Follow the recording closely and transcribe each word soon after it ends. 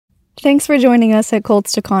Thanks for joining us at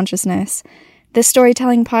Cults to Consciousness. This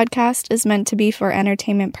storytelling podcast is meant to be for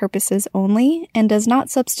entertainment purposes only and does not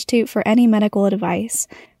substitute for any medical advice.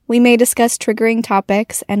 We may discuss triggering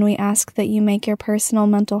topics, and we ask that you make your personal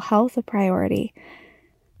mental health a priority.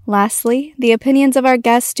 Lastly, the opinions of our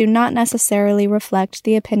guests do not necessarily reflect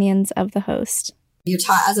the opinions of the host. You're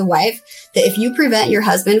taught as a wife that if you prevent your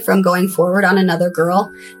husband from going forward on another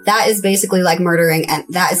girl, that is basically like murdering, and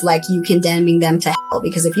that is like you condemning them to hell.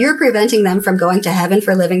 Because if you're preventing them from going to heaven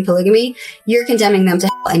for living polygamy, you're condemning them to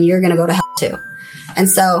hell, and you're going to go to hell too. And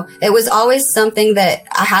so it was always something that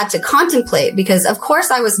I had to contemplate, because of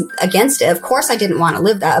course I was against it. Of course I didn't want to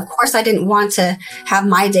live that. Of course I didn't want to have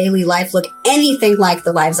my daily life look anything like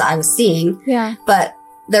the lives that I was seeing. Yeah. But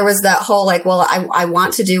there was that whole I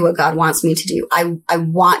want to do what God wants me to do. I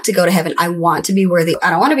want to go to heaven. I want to be worthy. I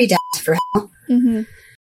don't want to be damned for hell. Mm-hmm.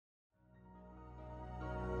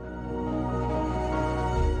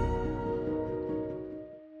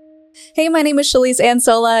 Hey, my name is Shalise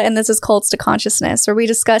Ansola, and this is Cults to Consciousness, where we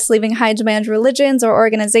discuss leaving high-demand religions or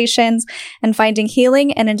organizations and finding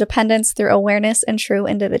healing and independence through awareness and true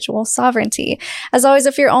individual sovereignty. As always,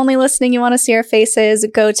 if you're only listening, you want to see our faces,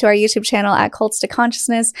 go to our YouTube channel at Cults to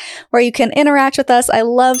Consciousness, where you can interact with us. I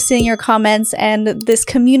love seeing your comments and this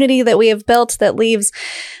community that we have built that leaves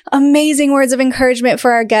amazing words of encouragement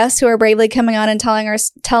for our guests who are bravely coming on and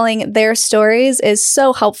telling their stories is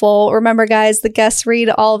so helpful. Remember, guys, the guests read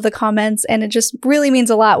all of the comments, and it just really means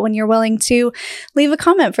a lot when you're willing to leave a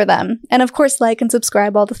comment for them. And of course, like and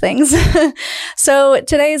subscribe, all the things. So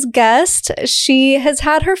today's guest, she has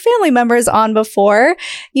had her family members on before.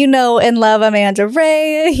 You know and love Amanda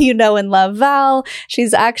Ray. You know and love Val.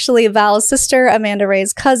 She's actually Val's sister, Amanda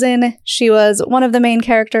Ray's cousin. She was one of the main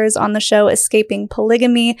characters on the show Escaping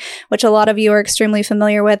Polygamy, which a lot of you are extremely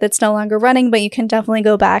familiar with. It's no longer running, but you can definitely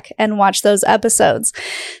go back and watch those episodes.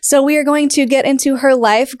 So we are going to get into her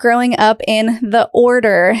life growing up in the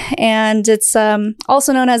Order, and it's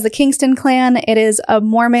also known as the Kingston Clan. It is a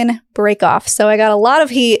Mormon breakoff. So I got a lot of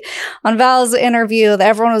heat on Val's interview that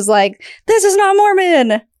everyone was like, this is not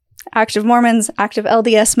Mormon. Active Mormons, active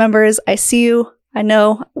LDS members, I see you. I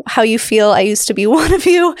know how you feel. I used to be one of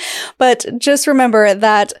you. But just remember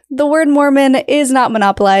that the word Mormon is not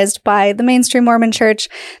monopolized by the mainstream Mormon church.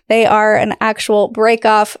 They are an actual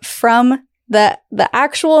breakoff from the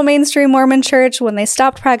actual mainstream Mormon church. When they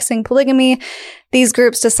stopped practicing polygamy, these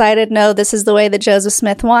groups decided, no, this is the way that Joseph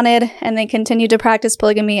Smith wanted, and they continued to practice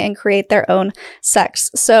polygamy and create their own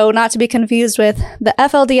sects. So not to be confused with the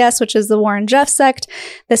FLDS, which is the Warren Jeff sect.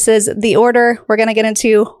 This is the Order. We're going to get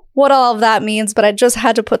into what all of that means, but I just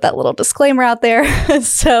had to put that little disclaimer out there.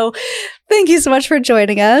 So thank you so much for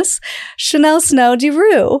joining us, Chanel Snow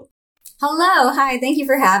DeRue. Hello. Hi. Thank you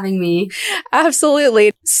for having me.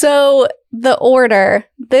 Absolutely. So the Order,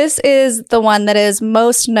 this is the one that is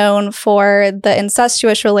most known for the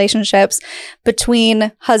incestuous relationships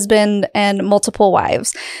between husband and multiple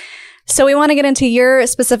wives. So we want to get into your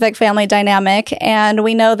specific family dynamic, and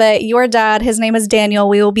we know that your dad, his name is Daniel.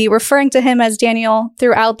 We will be referring to him as Daniel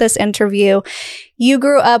throughout this interview. You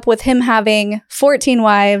grew up with him having 14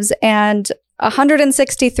 wives and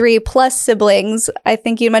 163 plus siblings. I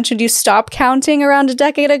think you mentioned you stopped counting around a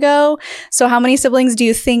decade ago. So how many siblings do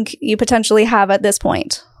you think you potentially have at this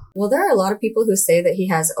point? Well, there are a lot of people who say that he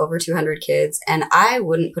has over 200 kids, and I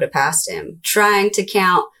wouldn't put it past him. Trying to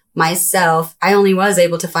count myself, I only was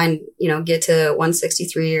able to get to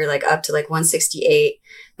 163 or up to 168.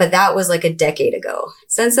 But that was a decade ago.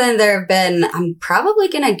 Since then, there have been, I'm probably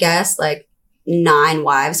going to guess 9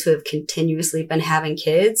 wives who have continuously been having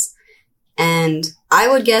kids. And I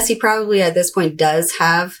would guess he probably at this point does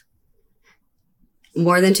have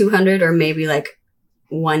more than 200, or maybe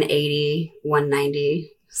 180,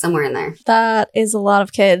 190, somewhere in there. That is a lot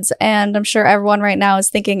of kids. And I'm sure everyone right now is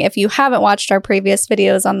thinking, if you haven't watched our previous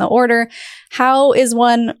videos on the Order, how is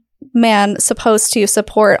one man supposed to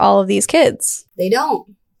support all of these kids? They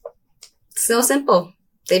don't. It's so simple.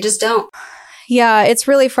 They just don't. Yeah, it's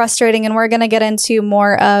really frustrating. And we're going to get into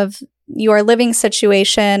more of your living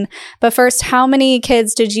situation. But first, how many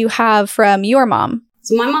kids did you have from your mom?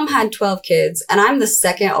 So my mom had 12 kids, and I'm the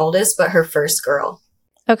second oldest, but her first girl.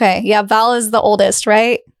 Okay. Yeah. Val is the oldest,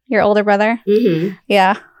 right? Your older brother? Mm-hmm.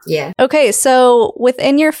 Yeah. Yeah. Okay. So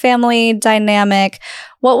within your family dynamic,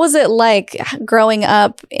 what was it like growing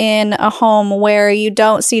up in a home where you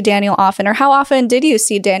don't see Daniel often? Or how often did you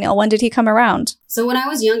see Daniel? When did he come around? So when I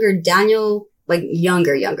was younger, Daniel,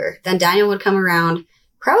 younger, then Daniel would come around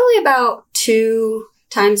probably about 2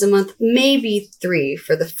 times a month, maybe 3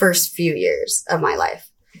 for the first few years of my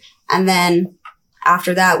life. And then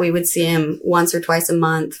After that, we would see him once or twice a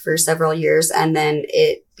month for several years. And then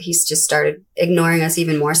he's just started ignoring us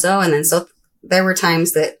even more so. And then so there were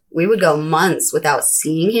times that we would go months without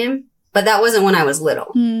seeing him. But that wasn't when I was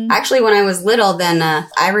little. Actually, when I was little, then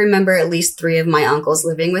I remember at least 3 of my uncles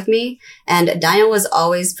living with me. And Daniel was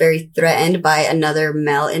always very threatened by another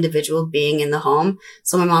male individual being in the home.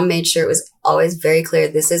 So my mom made sure it was always very clear,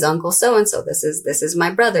 this is Uncle so-and-so. This is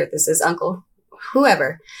my brother. This is Uncle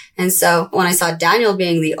whoever. And so when I saw Daniel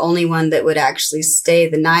being the only one that would actually stay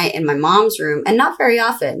the night in my mom's room, and not very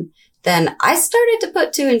often, then I started to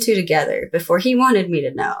put 2 and 2 together before he wanted me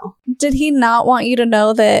to know. Did he not want you to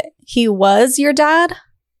know that he was your dad?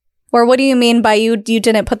 Or what do you mean by you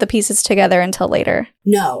didn't put the pieces together until later?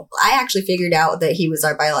 No, I actually figured out that he was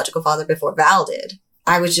our biological father before Val did.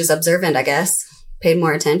 I was just observant, I guess. Paid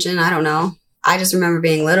more attention. I don't know. I just remember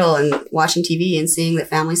being little and watching TV and seeing that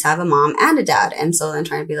families have a mom and a dad. And so then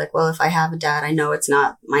trying to be like, well, if I have a dad, I know it's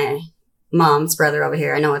not my mom's brother over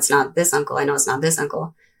here. I know it's not this uncle. I know it's not this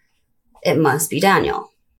uncle. It must be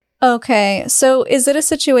Daniel. Okay, so is it a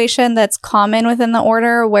situation that's common within the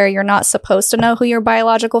order where you're not supposed to know who your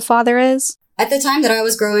biological father is? At the time that I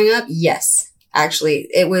was growing up, yes. Actually,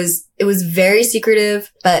 it was very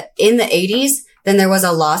secretive. But in the 80s, then there was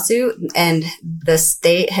a lawsuit, and the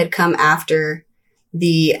state had come after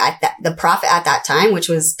the prophet at that time, which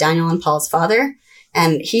was Daniel and Paul's father.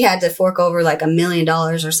 And he had to fork over like $1 million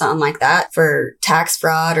or something like that for tax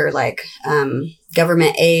fraud or like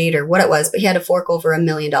government aid or what it was. But he had to fork over $1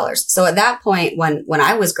 million. So at that point, when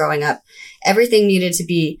I was growing up, everything needed to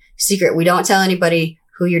be secret. We don't tell anybody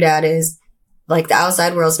who your dad is. Like the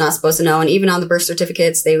outside world's not supposed to know. And even on the birth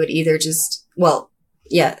certificates, they would either just,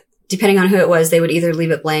 depending on who it was, they would either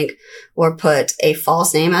leave it blank or put a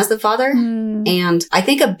false name as the father. And I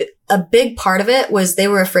think a big part of it was they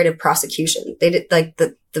were afraid of prosecution. They did, like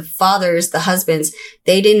the fathers, the husbands,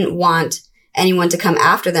 they didn't want anyone to come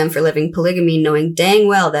after them for living polygamy, knowing dang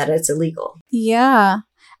well that it's illegal. Yeah.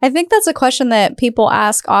 I think that's a question that people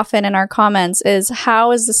ask often in our comments is,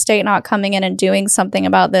 how is the state not coming in and doing something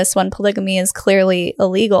about this when polygamy is clearly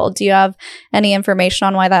illegal? Do you have any information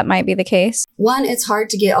on why that might be the case? One, it's hard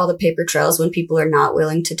to get all the paper trails when people are not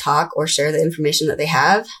willing to talk or share the information that they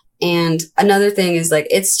have. And another thing is like,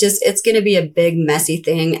 it's going to be a big, messy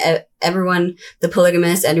thing. Everyone, the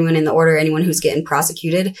polygamists, anyone in the order, anyone who's getting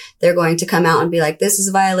prosecuted, they're going to come out and be like, this is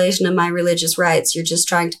a violation of my religious rights. You're just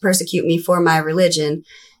trying to persecute me for my religion.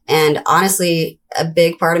 And honestly, a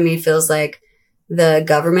big part of me feels like the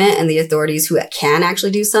government and the authorities who can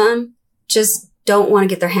actually do something just don't want to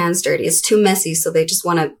get their hands dirty. It's too messy. So they just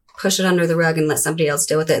want to push it under the rug and let somebody else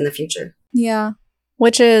deal with it in the future. Yeah,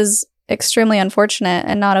 which is extremely unfortunate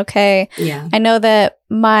and not okay. Yeah. I know that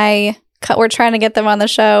we're trying to get them on the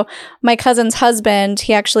show. My cousin's husband,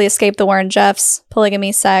 he actually escaped the Warren Jeffs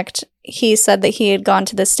polygamy sect. He said that he had gone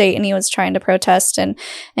to the state and he was trying to protest and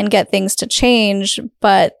get things to change,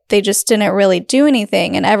 but they just didn't really do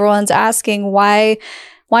anything. And everyone's asking, why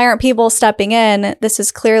aren't people stepping in? This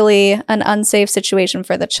is clearly an unsafe situation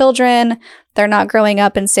for the children. They're not growing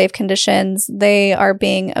up in safe conditions. They are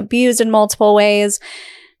being abused in multiple ways.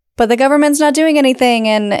 But the government's not doing anything,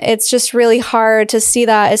 and it's just really hard to see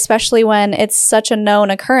that, especially when it's such a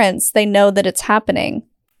known occurrence. They know that it's happening.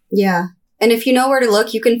 Yeah. And if you know where to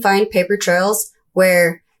look, you can find paper trails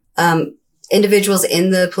where individuals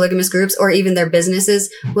in the polygamous groups or even their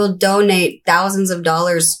businesses will donate thousands of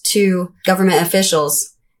dollars to government officials.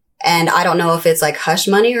 And I don't know if it's like hush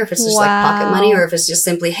money or if it's just like pocket money or if it's just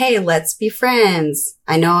simply, hey, let's be friends.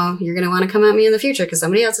 I know you're going to want to come at me in the future because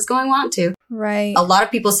somebody else is going to want to. Right. A lot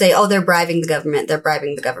of people say, oh, they're bribing the government. They're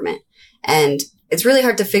bribing the government. And it's really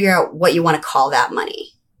hard to figure out what you want to call that money.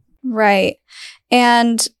 Right.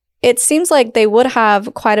 And it seems like they would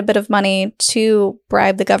have quite a bit of money to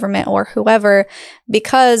bribe the government or whoever,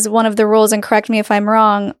 because one of the rules, and correct me if I'm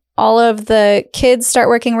wrong, all of the kids start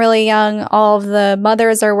working really young, all of the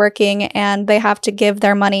mothers are working, and they have to give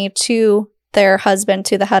their money to their husband,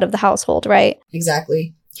 to the head of the household, right?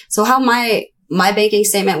 Exactly. So how my banking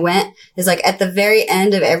statement went is like at the very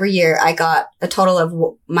end of every year, I got a total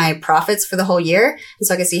of my profits for the whole year. And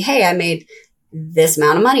so I could see, hey, I made this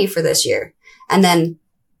amount of money for this year. And then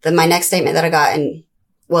my next statement that I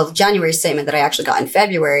got January statement that I actually got in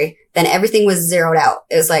February, then everything was zeroed out.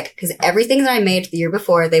 It was like, because everything that I made the year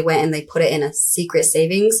before, they went and they put it in a secret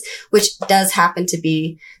savings, which does happen to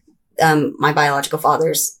be my biological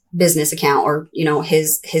father's business account, or, you know,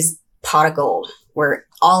 his pot of gold, where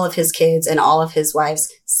all of his kids and all of his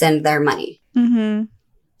wives send their money. Mm-hmm.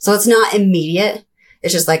 So it's not immediate.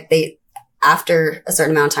 It's just like after a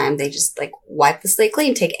certain amount of time, they just like wipe the slate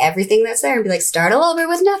clean, take everything that's there and be like, start all over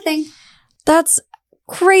with nothing. That's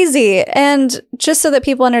Crazy. And just so that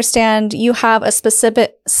people understand, you have a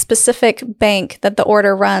specific bank that the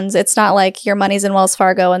order runs. It's not like your money's in Wells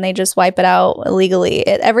Fargo and they just wipe it out illegally.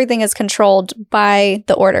 Everything is controlled by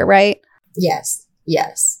the order, right? Yes.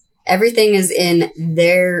 Everything is in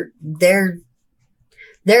their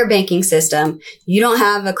banking system. You don't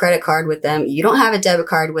have a credit card with them. You don't have a debit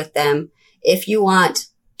card with them. If you want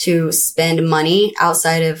to spend money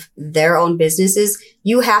outside of their own businesses,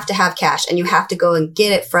 you have to have cash and you have to go and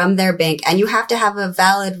get it from their bank, and you have to have a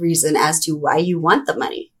valid reason as to why you want the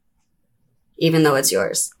money, even though it's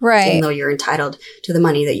yours. Right. Even though you're entitled to the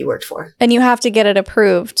money that you worked for. And you have to get it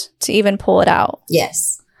approved to even pull it out.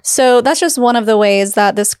 Yes. So that's just one of the ways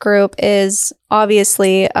that this group is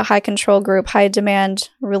obviously a high control group, high demand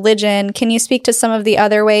religion. Can you speak to some of the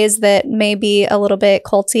other ways that may be a little bit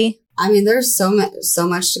culty? I mean, there's so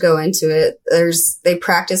much to go into it. They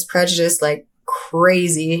practice prejudice like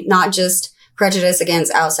crazy, not just prejudice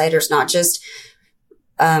against outsiders, not just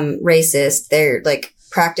racist. They're like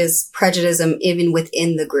practice prejudice even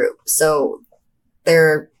within the group. So there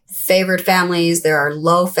are favored families, there are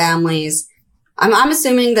low families. I'm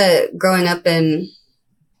assuming that growing up in,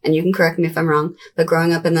 and you can correct me if I'm wrong, but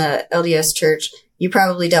growing up in the LDS church, you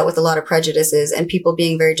probably dealt with a lot of prejudices and people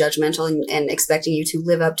being very judgmental and expecting you to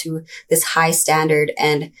live up to this high standard.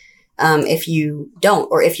 And if you don't,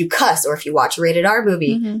 or if you cuss, or if you watch a rated R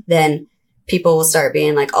movie, then people will start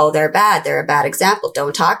being like, oh, they're bad. They're a bad example.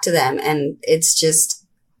 Don't talk to them. And it's just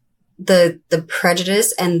the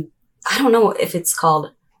prejudice. And I don't know if it's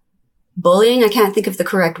called bullying. I can't think of the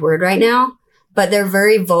correct word right now, but they're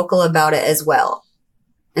very vocal about it as well.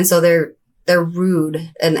 And so they're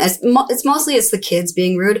rude. And it's mostly the kids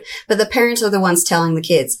being rude, but the parents are the ones telling the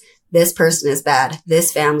kids, this person is bad.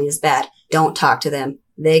 This family is bad. Don't talk to them.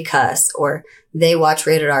 They cuss, or they watch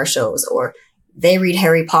rated R shows, or they read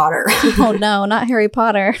Harry Potter. Oh no, not Harry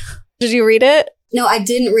Potter. Did you read it? No, I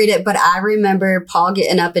didn't read it, but I remember Paul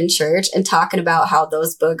getting up in church and talking about how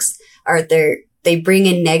those books are they bring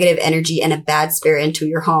in negative energy and a bad spirit into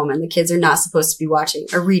your home, and the kids are not supposed to be watching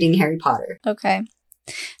or reading Harry Potter. Okay.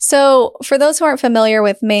 So for those who aren't familiar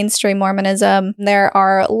with mainstream Mormonism, there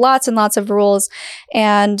are lots and lots of rules.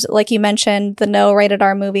 And like you mentioned, the no rated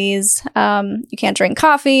R movies, you can't drink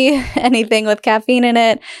coffee, anything with caffeine in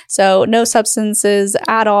it. So no substances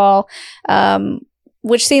at all,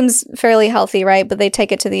 which seems fairly healthy, right? But they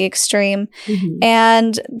take it to the extreme.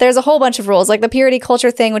 And there's a whole bunch of rules, like the purity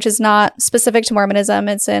culture thing, which is not specific to Mormonism.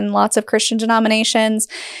 It's in lots of Christian denominations.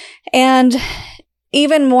 And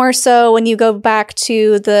even more so when you go back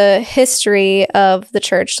to the history of the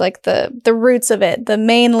church, like the roots of it, the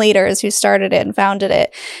main leaders who started it and founded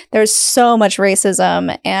it, there's so much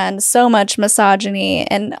racism and so much misogyny.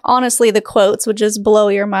 And honestly, the quotes would just blow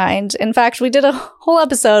your mind. In fact, we did a whole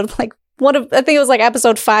episode, like I think it was like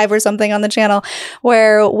episode 5 or something on the channel,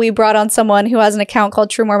 where we brought on someone who has an account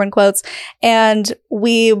called True Mormon Quotes, and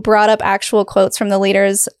we brought up actual quotes from the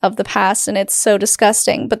leaders of the past, and it's so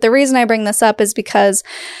disgusting. But the reason I bring this up is because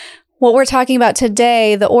what we're talking about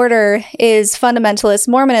today, the order, is fundamentalist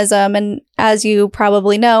Mormonism. And as you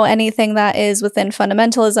probably know, anything that is within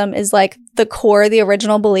fundamentalism is like the core, the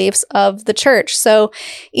original beliefs of the church. So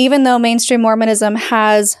even though mainstream Mormonism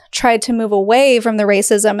has tried to move away from the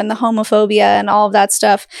racism and the homophobia and all of that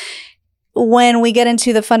stuff, when we get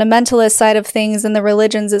into the fundamentalist side of things and the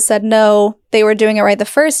religions that said, no, they were doing it right the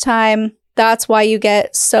first time, that's why you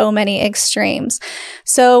get so many extremes.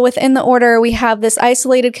 So within the order, we have this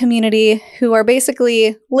isolated community who are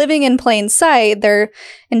basically living in plain sight. They're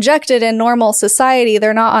injected in normal society.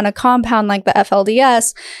 They're not on a compound like the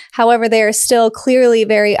FLDS. However, they are still clearly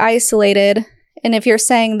very isolated. And if you're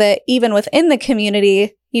saying that even within the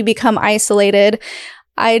community, you become isolated,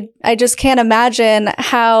 I just can't imagine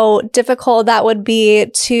how difficult that would be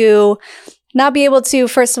to not be able to,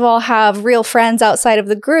 first of all, have real friends outside of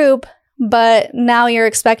the group. But now you're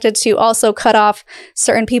expected to also cut off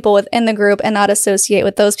certain people within the group and not associate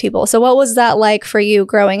with those people. So what was that like for you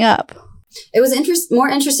growing up? It was more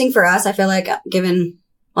interesting for us, I feel like, given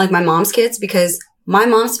like my mom's kids, because my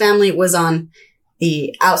mom's family was on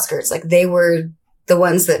the outskirts. Like they were the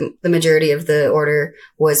ones that the majority of the order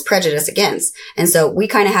was prejudiced against. And so we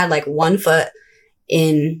kind of had like one foot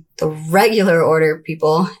in the regular order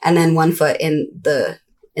people and then one foot in the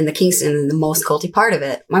Kingston and the most culty part of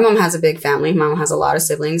it. My mom has a big family. My mom has a lot of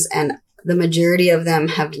siblings, and the majority of them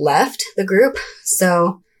have left the group.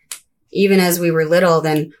 So even as we were little,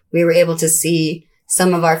 then we were able to see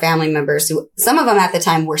some of our family members who, some of them at the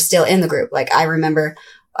time were still in the group. Like I remember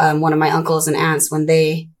one of my uncles and aunts, when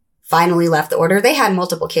they finally left the order, they had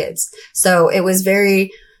multiple kids. So it was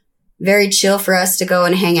very, very chill for us to go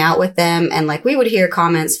and hang out with them. And like, we would hear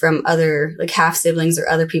comments from other like half siblings or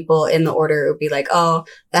other people in the order. It would be like, oh,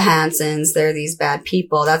 the Hansons, they're these bad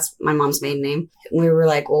people. That's my mom's maiden name. We were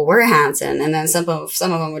like, well, we're Hanson. And then some of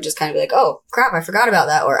them would just kind of be like, oh crap, I forgot about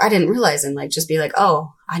that. Or I didn't realize, and like, just be like,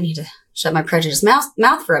 oh, I need to shut my prejudiced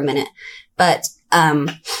mouth for a minute. But,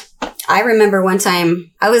 I remember one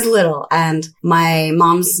time I was little and my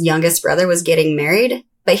mom's youngest brother was getting married,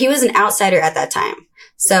 but he was an outsider at that time.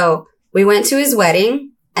 So we went to his wedding,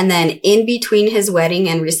 and then in between his wedding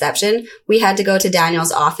and reception, we had to go to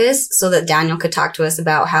Daniel's office so that Daniel could talk to us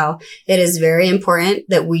about how it is very important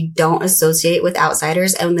that we don't associate with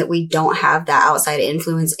outsiders and that we don't have that outside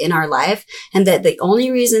influence in our life. And that the only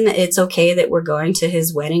reason that it's okay that we're going to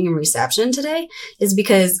his wedding and reception today is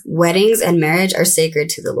because weddings and marriage are sacred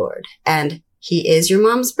to the Lord. And he is your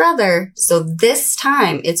mom's brother. So this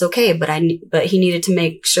time it's okay. But he needed to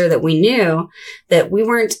make sure that we knew that we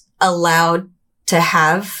weren't allowed to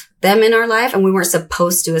have them in our life, and we weren't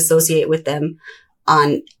supposed to associate with them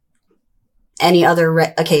on any other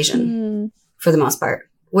occasion for the most part,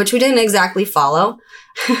 which we didn't exactly follow.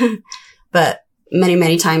 But many,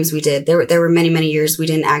 many times we did. There were many, many years we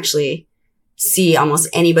didn't actually see almost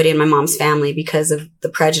anybody in my mom's family because of the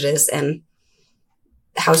prejudice and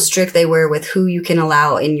how strict they were with who you can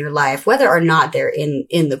allow in your life, whether or not they're in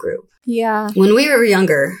the group. Yeah. When we were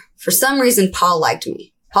younger, for some reason, Paul liked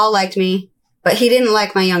me, but he didn't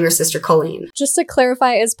like my younger sister, Colleen. Just to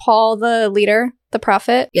clarify, is Paul the leader, the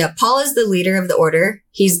prophet? Yeah, Paul is the leader of the order.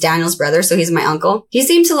 He's Daniel's brother, so he's my uncle. He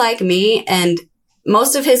seemed to like me, and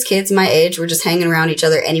most of his kids my age were just hanging around each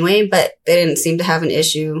other anyway, but they didn't seem to have an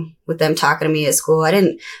issue with them talking to me at school.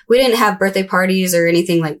 We didn't have birthday parties or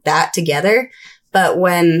anything like that together. But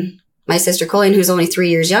when my sister Colleen, who's only 3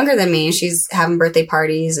 years younger than me, she's having birthday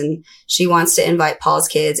parties and she wants to invite Paul's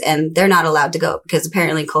kids, and they're not allowed to go because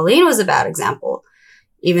apparently Colleen was a bad example,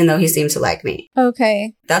 even though he seemed to like me.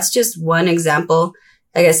 Okay. That's just one example,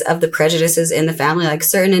 I guess, of the prejudices in the family. Like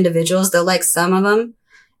certain individuals, they'll like some of them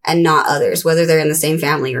and not others, whether they're in the same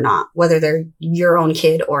family or not, whether they're your own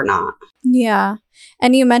kid or not. Yeah.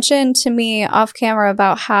 And you mentioned to me off camera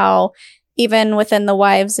about how even within the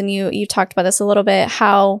wives, and you talked about this a little bit,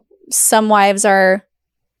 how some wives are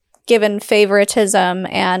given favoritism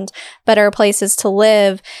and better places to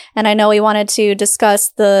live. And I know we wanted to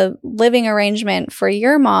discuss the living arrangement for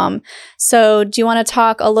your mom. So do you want to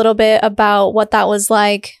talk a little bit about what that was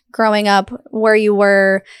like growing up, where you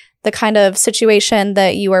were, the kind of situation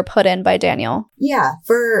that you were put in by Daniel? Yeah.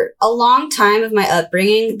 For a long time of my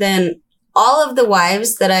upbringing, then all of the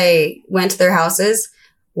wives that I went to their houses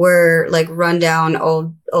were like rundown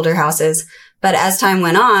older houses. But as time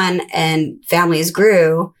went on and families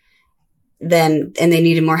grew, and they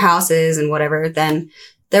needed more houses and whatever, then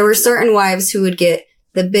there were certain wives who would get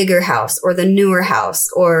the bigger house or the newer house,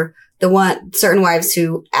 or certain wives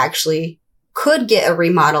who actually could get a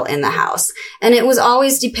remodel in the house. And it was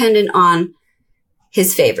always dependent on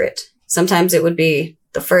his favorite. Sometimes it would be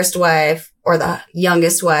the first wife or the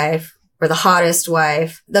youngest wife or the hottest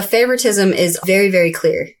wife. The favoritism is very, very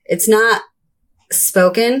clear. It's not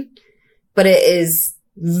spoken, but it is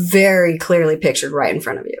very clearly pictured right in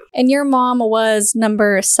front of you. And your mom was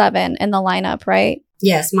number 7 in the lineup, right?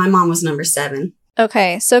 Yes, my mom was number 7.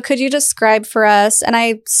 Okay, so could you describe for us, and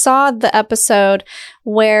I saw the episode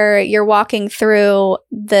where you're walking through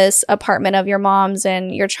this apartment of your mom's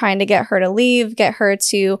and you're trying to get her to leave, get her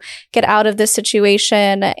to get out of this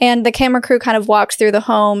situation. And the camera crew kind of walked through the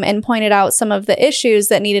home and pointed out some of the issues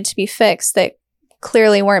that needed to be fixed that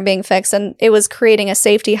clearly weren't being fixed. And it was creating a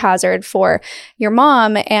safety hazard for your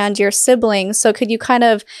mom and your siblings. So could you kind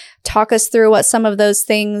of talk us through what some of those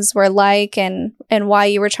things were like and why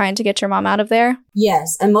you were trying to get your mom out of there?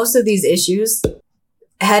 Yes. And most of these issues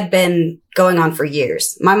had been going on for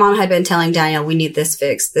years. My mom had been telling Daniel, we need this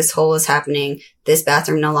fixed. This hole is happening. This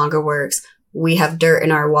bathroom no longer works. We have dirt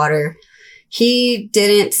in our water. He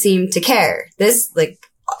didn't seem to care.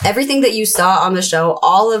 Everything that you saw on the show,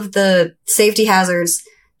 all of the safety hazards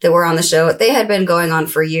that were on the show, they had been going on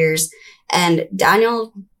for years. And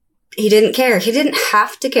Daniel, he didn't care. He didn't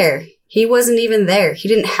have to care. He wasn't even there. He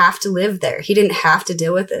didn't have to live there. He didn't have to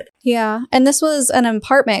deal with it. Yeah. And this was an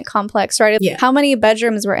apartment complex, right? Yeah. How many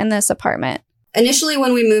bedrooms were in this apartment? Initially,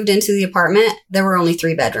 when we moved into the apartment, there were only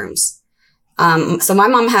 3 bedrooms. So my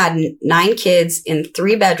mom had 9 kids in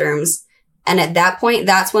 3 bedrooms. And at that point,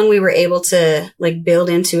 that's when we were able to build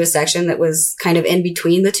into a section that was kind of in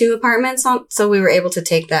between the 2 apartments. So we were able to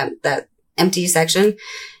take that empty section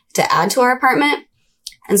to add to our apartment.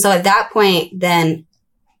 And so at that point, then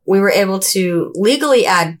we were able to legally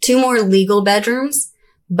add 2 more legal bedrooms,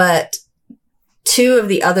 but 2 of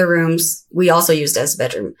the other rooms we also used as a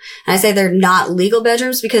bedroom. And I say they're not legal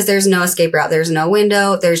bedrooms because there's no escape route. There's no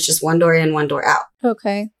window. There's just one door in, one door out.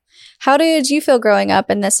 Okay. How did you feel growing up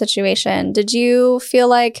in this situation? Did you feel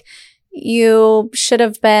like you should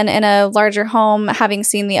have been in a larger home, having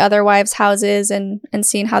seen the other wives' houses and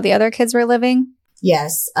seen how the other kids were living?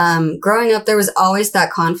 Yes. Growing up, there was always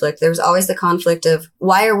that conflict. There was always the conflict of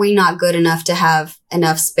why are we not good enough to have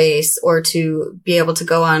enough space or to be able to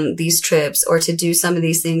go on these trips or to do some of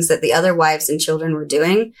these things that the other wives and children were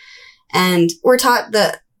doing. And we're taught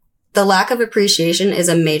that the lack of appreciation is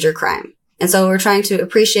a major crime. And so we're trying to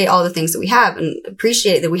appreciate all the things that we have and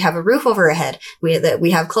appreciate that we have a roof over our head, that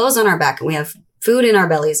we have clothes on our back and we have food in our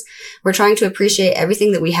bellies. We're trying to appreciate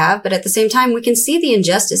everything that we have, but at the same time, we can see the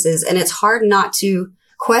injustices and it's hard not to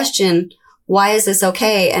question, why is this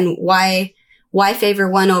okay? And why favor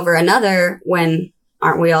one over another when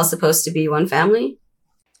aren't we all supposed to be one family?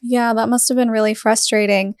 Yeah, that must have been really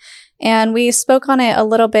frustrating. And we spoke on it a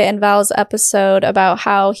little bit in Val's episode about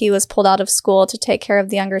how he was pulled out of school to take care of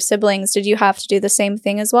the younger siblings. Did you have to do the same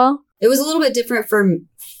thing as well? It was a little bit different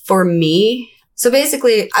for me. So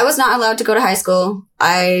basically, I was not allowed to go to high school.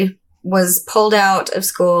 I was pulled out of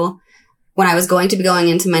school when I was going to be going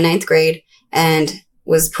into my 9th grade and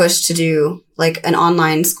was pushed to do like an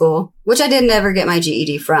online school, which I did never get my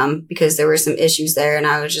GED from because there were some issues there. And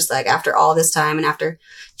I was just like, after all this time and after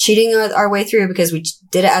cheating our way through, because we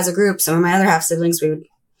did it as a group, some of my other half siblings,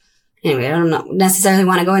 anyway, I don't necessarily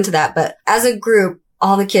want to go into that, but as a group,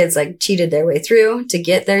 all the kids like cheated their way through to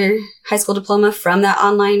get their high school diploma from that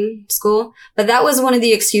online school. But that was one of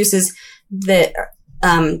the excuses that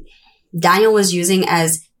Daniel was using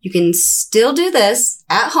as you can still do this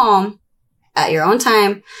at home at your own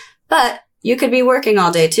time, but you could be working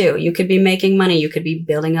all day too. You could be making money. You could be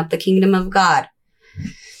building up the kingdom of God.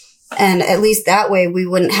 And at least that way we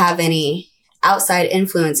wouldn't have any outside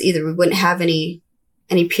influence either. We wouldn't have any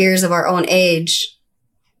peers of our own age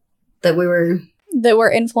that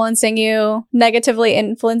were influencing you, negatively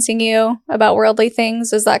influencing you about worldly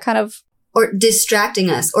things. Is that kind of... Or distracting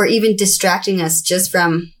us just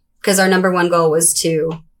from... Because our number one goal was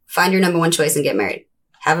to find your number one choice and get married.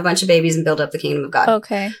 Have a bunch of babies and build up the kingdom of God.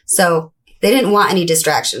 Okay. So they didn't want any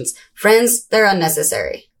distractions. Friends, they're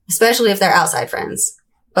unnecessary, especially if they're outside friends.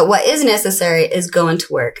 But what is necessary is going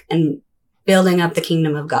to work and building up the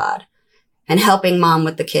kingdom of God and helping mom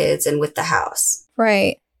with the kids and with the house.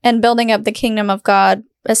 Right. And building up the kingdom of God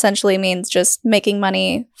essentially means just making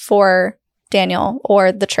money for Daniel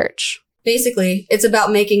or the church. Basically, it's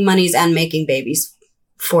about making monies and making babies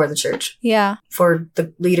for the church. Yeah. For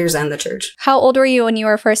the leaders and the church. How old were you when you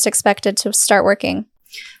were first expected to start working?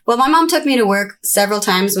 Well, my mom took me to work several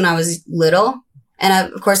times when I was little.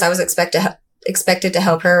 And of course, I was expected to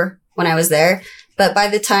help her when I was there. But by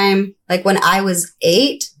the time, like when I was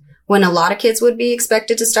 8, when a lot of kids would be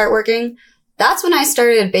expected to start working, that's when I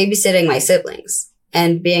started babysitting my siblings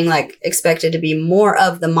and being like expected to be more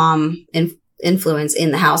of the mom influence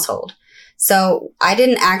in the household. So I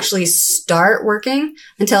didn't actually start working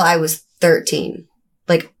until I was 13,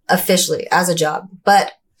 like officially as a job.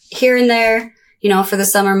 But here and there, you know, for the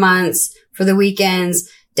summer months, for the weekends,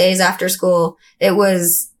 days after school, it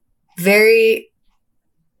was very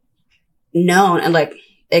known and like,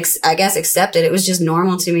 I guess accepted. It was just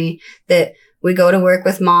normal to me that we go to work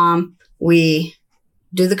with mom. We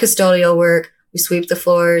do the custodial work. We sweep the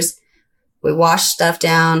floors. We wash stuff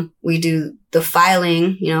down. We do the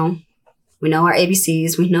filing, you know. We know our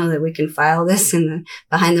ABCs. We know that we can file this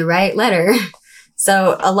behind the right letter.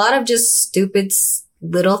 So a lot of just stupid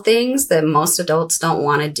little things that most adults don't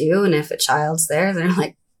want to do. And if a child's there, they're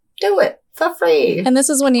like, do it for free. And this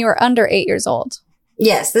is when you were under 8 years old.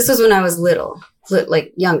 Yes, this was when I was little,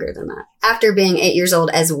 like younger than that. After being 8 years old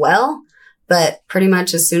as well, but pretty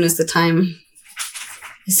much as soon as the time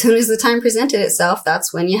presented itself,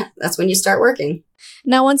 that's when you start working.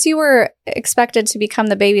 Now, once you were expected to become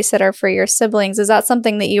the babysitter for your siblings, is that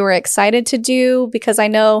something that you were excited to do? Because I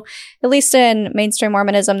know, at least in mainstream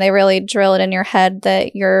Mormonism, they really drill it in your head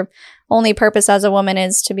that your only purpose as a woman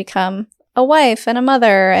is to become a wife and a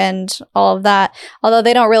mother and all of that. Although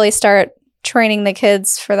they don't really start training the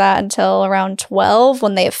kids for that until around 12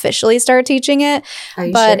 when they officially start teaching it.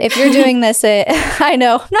 But sure? If you're doing this, I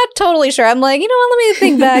know, I'm not totally sure. I'm like, you know what, let me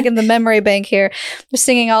think back in the memory bank here. Just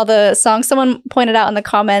singing all the songs. Someone pointed out in the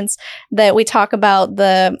comments that we talk about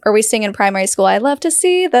we sing in primary school, I love to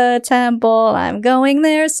see the temple, I'm going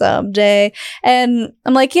there someday. And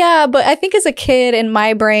I'm like, yeah, but I think as a kid in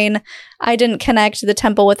my brain, I didn't connect the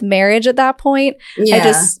temple with marriage at that point. Yeah. I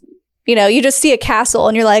just, You know, you just see a castle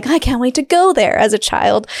and you're like, I can't wait to go there as a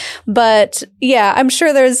child. But yeah, I'm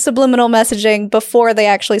sure there's subliminal messaging before they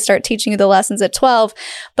actually start teaching you the lessons at 12.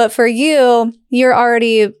 But for you, you're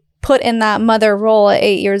already put in that mother role at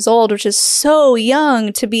 8 years old, which is so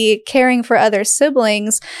young to be caring for other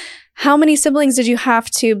siblings. How many siblings did you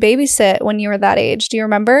have to babysit when you were that age? Do you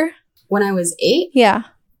remember? When I was 8? Yeah.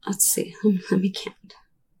 Let's see. Let me count.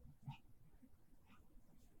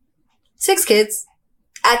 6 kids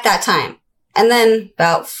at that time. And then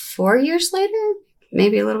about 4 years later,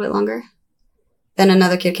 maybe a little bit longer, then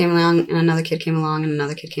another kid came along and another kid came along and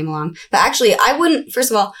another kid came along. But actually, I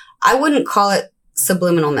wouldn't call it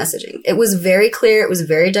subliminal messaging. It was very clear. It was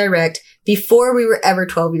very direct. Before we were ever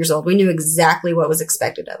 12 years old, we knew exactly what was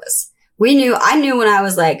expected of us. I knew when I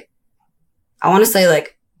was like, I want to say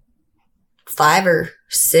like 5 or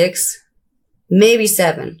 6, maybe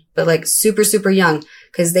 7, but like super, super young,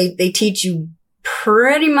 because they teach you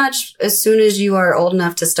pretty much as soon as you are old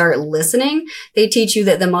enough to start listening. They teach you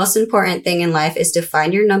that the most important thing in life is to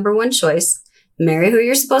find your number one choice, marry who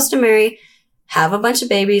you're supposed to marry, have a bunch of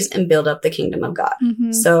babies, and build up the kingdom of God.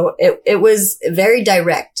 Mm-hmm. So it was very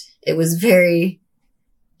direct. It was very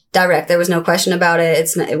direct. There was no question about it.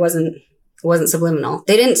 It wasn't subliminal.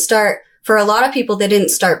 For a lot of people, they didn't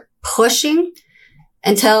start pushing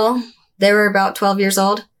until they were about 12 years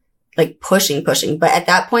old, like pushing. But at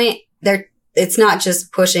that point, it's not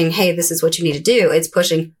just pushing, hey, this is what you need to do. It's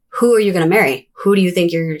pushing, who are you going to marry? Who do you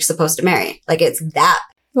think you're supposed to marry? Like, it's that.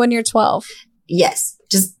 When you're 12. Yes.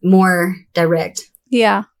 Just more direct.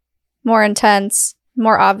 Yeah. More intense.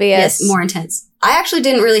 More obvious. Yes, more intense. I actually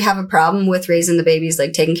didn't really have a problem with raising the babies,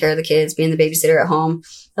 like taking care of the kids, being the babysitter at home.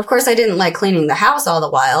 Of course, I didn't like cleaning the house all the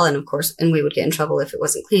while. And we would get in trouble if it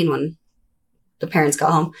wasn't clean when the parents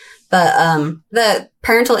got home. But the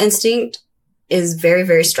parental instinct is very,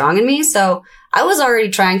 very strong in me. So I was already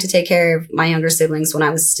trying to take care of my younger siblings when I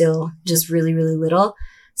was still just really, really little.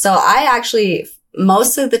 So I actually,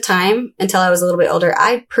 most of the time, until I was a little bit older,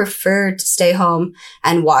 I preferred to stay home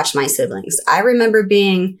and watch my siblings. I remember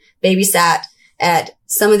being babysat at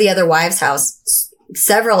some of the other wives' house,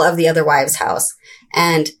 several of the other wives' house,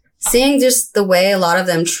 and seeing just the way a lot of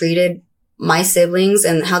them treated my siblings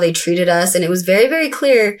and how they treated us. And it was very, very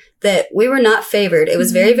clear that we were not favored. It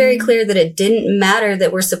was very, very clear that it didn't matter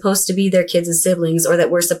that we're supposed to be their kids as siblings or that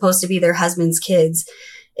we're supposed to be their husband's kids.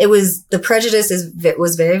 The prejudice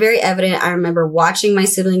was very, very evident. I remember watching my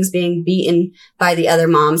siblings being beaten by the other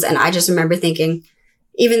moms. And I just remember thinking,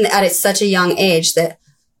 even at such a young age, that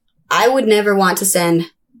I would never want to send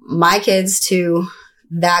my kids to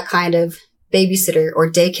that kind of babysitter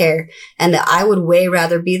or daycare, and that I would way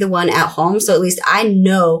rather be the one at home. So at least I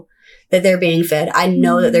know that they're being fed. I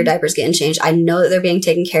know that their diapers getting changed. I know that they're being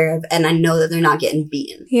taken care of, and I know that they're not getting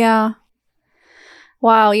beaten. Yeah.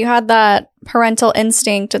 Wow. You had that parental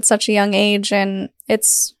instinct at such a young age, and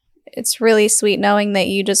it's really sweet knowing that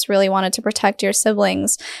you just really wanted to protect your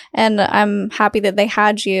siblings. And I'm happy that they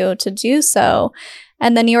had you to do so.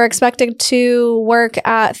 And then you were expected to work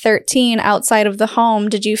at 13 outside of the home.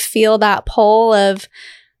 Did you feel that pull of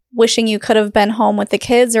wishing you could have been home with the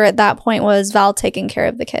kids, or at that point was Val taking care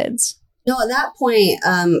of the kids? No, at that point,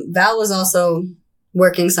 Val was also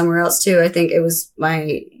working somewhere else too. I think it was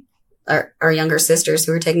our younger sisters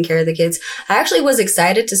who were taking care of the kids. I actually was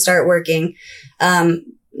excited to start working,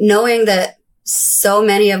 knowing that so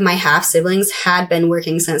many of my half siblings had been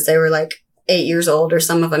working since they were like 8 years old, or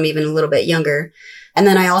some of them even a little bit younger. And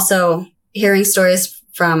then I also hearing stories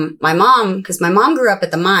from my mom, because my mom grew up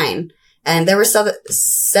at the mine, and there were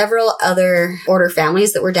several other order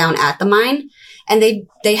families that were down at the mine, and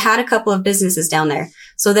they had a couple of businesses down there.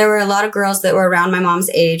 So there were a lot of girls that were around my mom's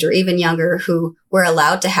age or even younger who were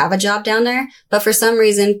allowed to have a job down there. But for some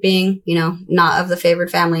reason, being, not of the favored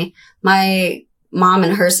family, my mom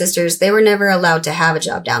and her sisters, they were never allowed to have a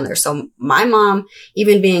job down there. So my mom,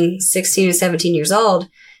 even being 16 or 17 years old,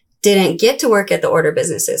 didn't get to work at the order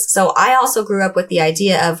businesses. So I also grew up with the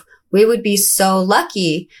idea of we would be so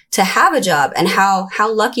lucky to have a job, and how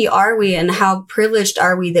lucky are we and how privileged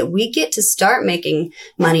are we that we get to start making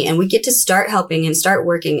money and we get to start helping and start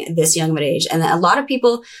working at this young of an age. And a lot of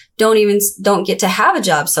people don't get to have a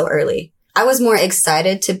job so early. I was more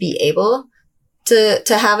excited to be able to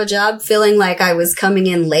have a job, feeling like I was coming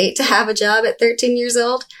in late to have a job at 13 years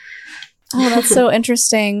old. Oh, that's so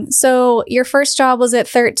interesting. So your first job was at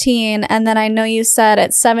 13, and then I know you said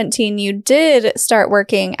at 17 you did start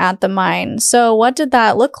working at the mine. So what did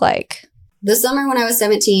that look like? The summer when I was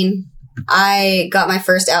 17, I got my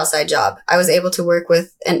first outside job. I was able to work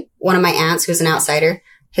with one of my aunts who's an outsider.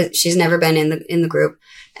 She's never been in the group.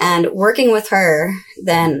 And working with her,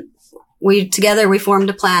 then we formed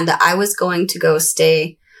a plan that I was going to go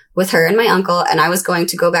stay with her and my uncle, and I was going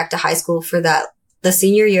to go back to high school for the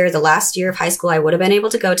senior year, the last year of high school I would have been able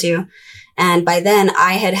to go to. And by then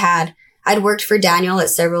I'd worked for Daniel at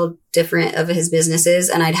several different of his businesses,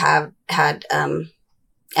 and I'd had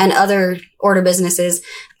and other order businesses.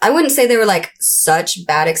 I wouldn't say they were like such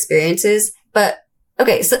bad experiences, but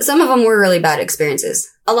okay, so some of them were really bad experiences.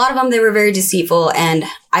 A lot of them, they were very deceitful, and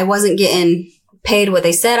I wasn't getting paid what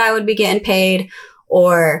they said I would be getting paid,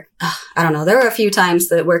 or I don't know. There were a few times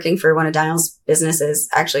that working for one of Daniel's businesses,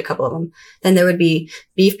 actually a couple of them, then there would be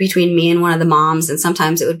beef between me and one of the moms, and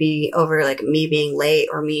sometimes it would be over like me being late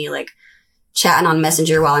or me like chatting on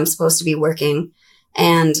Messenger while I'm supposed to be working.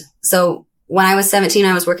 And so when I was 17,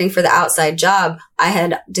 I was working for the outside job. I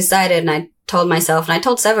had decided, and I told myself, and I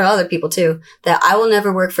told several other people too, that I will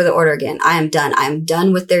never work for the order again. I am done. I am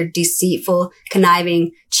done with their deceitful,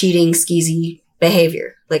 conniving, cheating, skeezy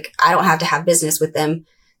behavior. Like, I don't have to have business with them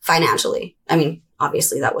financially. I mean,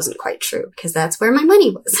 obviously that wasn't quite true because that's where my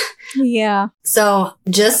money was. Yeah. So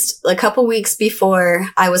just a couple weeks before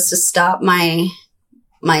I was to stop my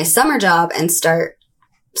summer job and start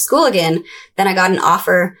school again, then I got an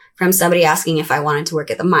offer from somebody asking if I wanted to work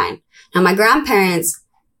at the mine. Now, my grandparents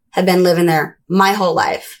had been living there my whole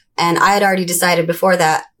life, and I had already decided before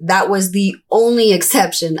that was the only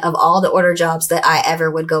exception of all the order jobs that I ever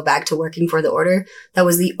would go back to working for the order. That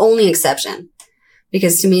was the only exception,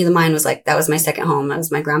 because to me, the mine was like, that was my second home. That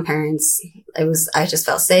was my grandparents. I just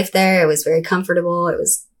felt safe there. It was very comfortable.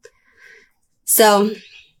 So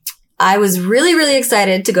I was really, really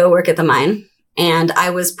excited to go work at the mine. And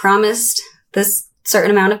I was promised this certain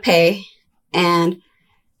amount of pay. And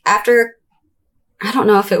after, I don't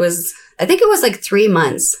know if I think it was like 3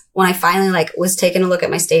 months when I finally like was taking a look at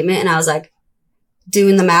my statement, and I was like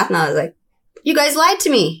doing the math, and I was like, you guys lied to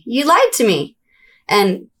me. You lied to me.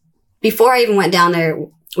 And before I even went down there,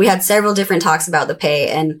 we had several different talks about the pay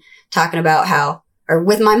and talking about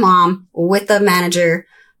with my mom, with the manager,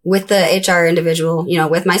 with the HR individual,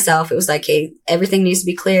 with myself. It was like, hey, everything needs to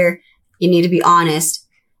be clear. You need to be honest.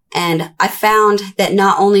 And I found that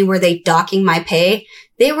not only were they docking my pay,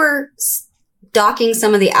 they were docking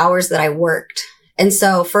some of the hours that I worked. And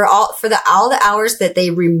so for all the hours that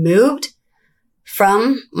they removed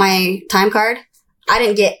from my time card, I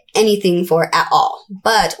didn't get anything for at all.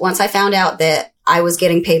 But once I found out that I was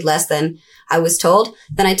getting paid less than I was told,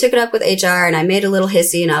 then I took it up with HR and I made a little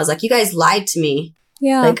hissy, and I was like, you guys lied to me.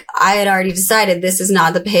 Yeah. Like, I had already decided this is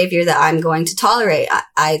not the behavior that I'm going to tolerate.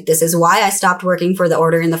 This is why I stopped working for the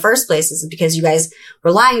order in the first place, is because you guys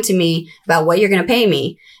were lying to me about what you're going to pay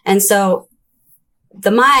me. And so the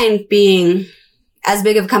mine, being as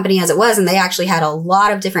big of a company as it was, and they actually had a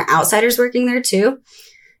lot of different outsiders working there too,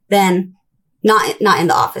 then not in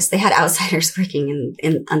the office. They had outsiders working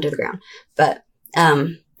in under the ground. But,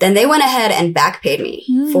 then they went ahead and back paid me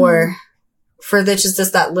for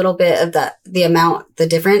just that little bit of the amount, the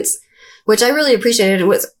difference, which I really appreciated. It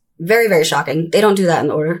was very, very shocking. They don't do that in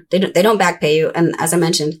the order. They don't back pay you. And as I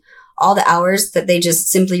mentioned, all the hours that they just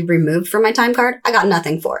simply removed from my time card, I got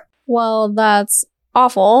nothing for. Well, that's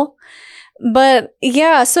awful. But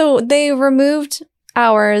yeah, so they removed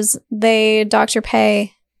hours, they docked your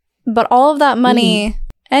pay, but all of that money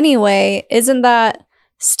anyway, isn't that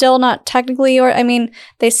still not technically yours? I mean,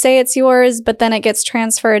 they say it's yours, but then it gets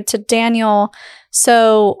transferred to Daniel.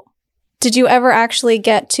 So did you ever actually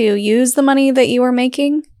get to use the money that you were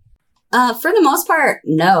making? For the most part,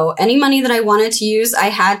 no. Any money that I wanted to use, I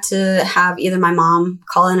had to have either my mom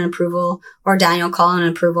call in an approval or Daniel call in an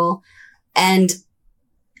approval. And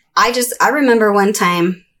I remember one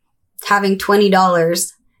time having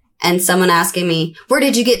 $20 and someone asking me, where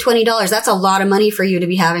did you get $20? That's a lot of money for you to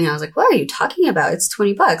be having. And I was like, what are you talking about? It's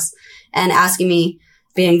 $20. And asking me,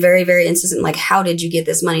 being very, very insistent, like, how did you get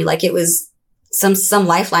this money? Like it was some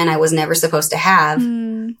lifeline I was never supposed to have.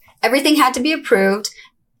 Everything had to be approved.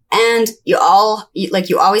 And you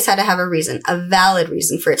always had to have a valid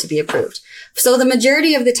reason for it to be approved. So the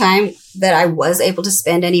majority of the time that I was able to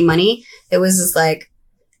spend any money, it was just like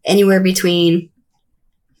anywhere between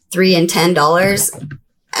 $3 and $10.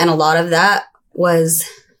 And a lot of that was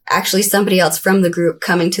actually somebody else from the group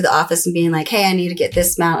coming to the office and being like, hey, I need to get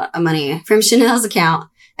this amount of money from Chanel's account.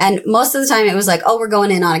 And most of the time it was like, oh, we're going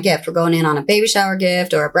in on a gift. We're going in on a baby shower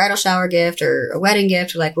gift or a bridal shower gift or a wedding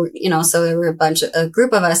gift. Or like, so there were a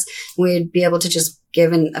group of us. We'd be able to just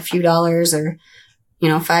give in a few dollars or,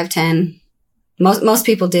 5, 10. Most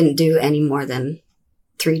people didn't do any more than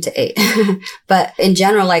 3 to 8. But in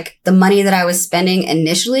general, like the money that I was spending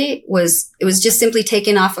initially was just simply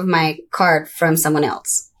taken off of my card from someone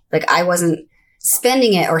else. Like I wasn't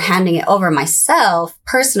spending it or handing it over myself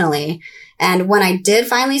personally. And when I did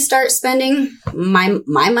finally start spending my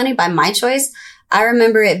money by my choice, I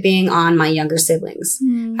remember it being on my younger siblings.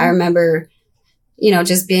 I remember,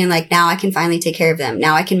 just being like, now I can finally take care of them.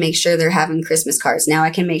 Now I can make sure they're having Christmas cards. Now I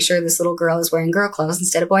can make sure this little girl is wearing girl clothes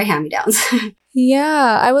instead of boy hand-me-downs.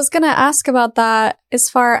 Yeah, I was going to ask about that as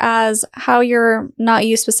far as how not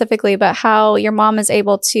you specifically, but how your mom is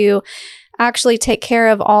able to actually take care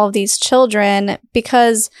of all of these children,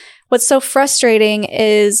 because what's so frustrating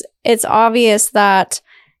is it's obvious that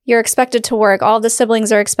you're expected to work. All the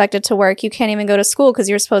siblings are expected to work. You can't even go to school because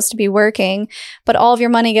you're supposed to be working, but all of your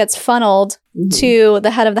money gets funneled to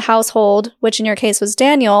the head of the household, which in your case was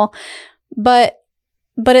Daniel. But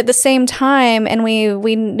at the same time, and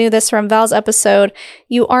we knew this from Val's episode,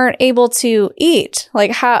 you aren't able to eat.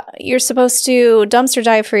 Like, how you're supposed to dumpster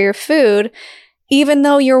dive for your food, even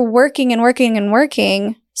though you're working and working and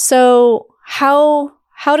working. So how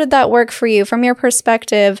did that work for you from your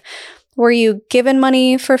perspective? Were you given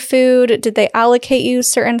money for food? Did they allocate you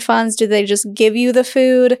certain funds? Did they just give you the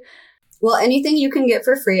food? Well, anything you can get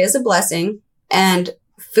for free is a blessing, and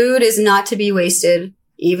food is not to be wasted,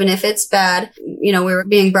 even if it's bad. We were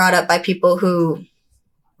being brought up by people who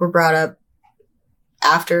were brought up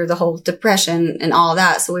after the whole depression and all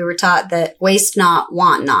that. So we were taught that waste not,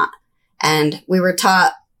 want not. And we were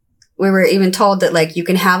even told that, like, you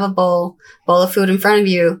can have a bowl of food in front of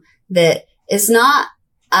you that is not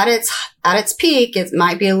at its peak. It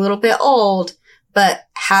might be a little bit old, but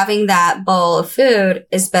having that bowl of food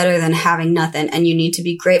is better than having nothing. And you need to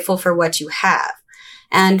be grateful for what you have.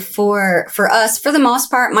 And for us, for the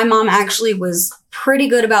most part, my mom actually was pretty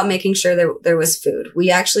good about making sure there was food.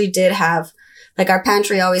 We actually did have, like, our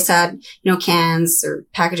pantry always had, cans or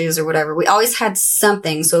packages or whatever. We always had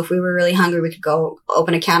something. So if we were really hungry, we could go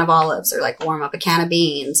open a can of olives or, like, warm up a can of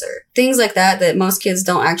beans or things like that most kids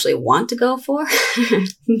don't actually want to go for.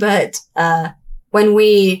 But, when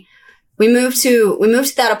we moved to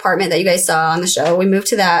that apartment that you guys saw on the show, we moved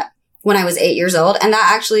to that when I was 8 years old. And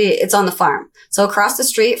that actually, it's on the farm. So across the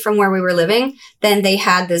street from where we were living, then they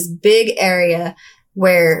had this big area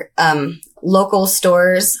where, local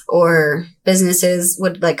stores or businesses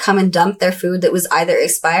would, like, come and dump their food that was either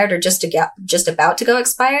expired or just about to go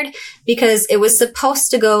expired, because it was supposed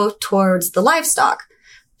to go towards the livestock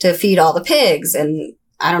to feed all the pigs. And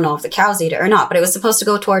I don't know if the cows eat it or not, but it was supposed to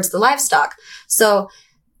go towards the livestock. So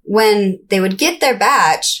when they would get their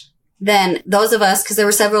batch, then those of us, because there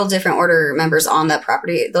were several different order members on that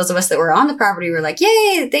property, those of us that were on the property were like,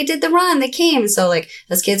 yay, they did the run, they came. So, like,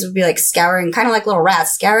 as kids would be, like, scouring, kind of like little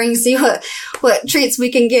rats, scouring to see what treats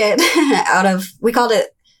we can get out of, we called it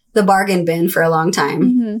the bargain bin for a long time.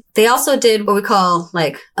 Mm-hmm. They also did what we call,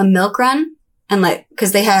 like, a milk run. And, like,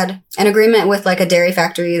 because they had an agreement with, like, a dairy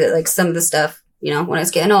factory that, like, some of the stuff, when it's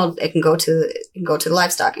getting old, it can go to the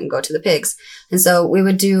livestock and go to the pigs. And so we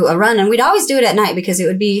would do a run, and we'd always do it at night because it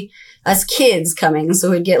would be us kids coming. So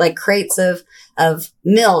we'd get, like, crates of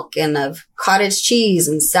milk and of cottage cheese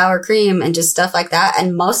and sour cream and just stuff like that.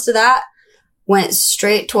 And most of that went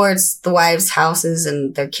straight towards the wives' houses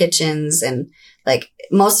and their kitchens. And, like,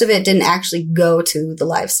 most of it didn't actually go to the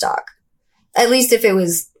livestock. At least if it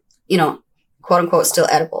was, quote unquote, still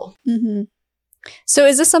edible. Mm-hmm. So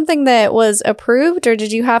is this something that was approved, or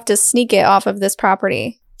did you have to sneak it off of this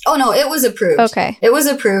property? Oh, no, it was approved. Okay. It was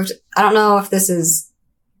approved. I don't know if this is,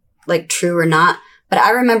 like, true or not, but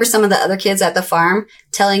I remember some of the other kids at the farm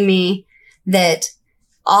telling me that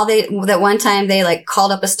that one time they, like,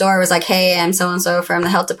 called up a store, was like, hey, I'm so-and-so from the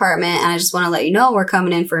health department, and I just want to let you know we're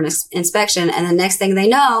coming in for an inspection. And the next thing they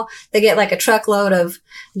know, they get, like, a truckload of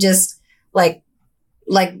just, like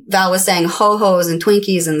Val was saying, ho-hos and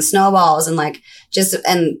Twinkies and snowballs and, like,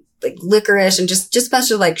 and, like, licorice and just a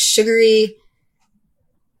bunch of, like, sugary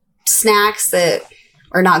snacks that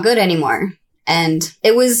are not good anymore. And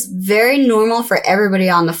it was very normal for everybody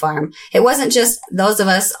on the farm. It wasn't just those of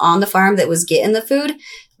us on the farm that was getting the food.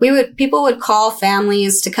 People would call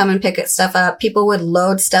families to come and pick stuff up. People would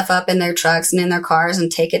load stuff up in their trucks and in their cars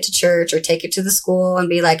and take it to church or take it to the school and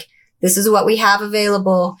be like, this is what we have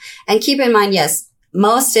available. And keep in mind, yes,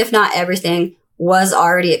 most, if not everything, was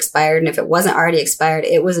already expired. And if it wasn't already expired,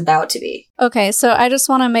 it was about to be. Okay, so I just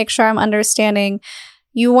want to make sure I'm understanding.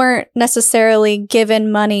 You weren't necessarily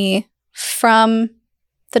given money from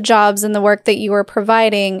the jobs and the work that you were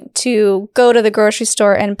providing to go to the grocery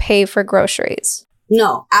store and pay for groceries.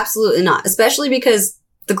 No, absolutely not. Especially because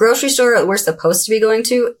the grocery store that we're supposed to be going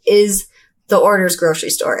to is the Order's grocery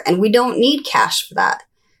store. And we don't need cash for that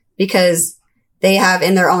because they have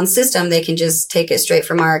in their own system, they can just take it straight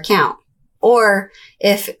from our account. Or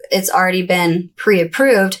if it's already been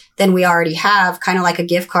pre-approved, then we already have kind of like a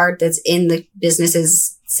gift card that's in the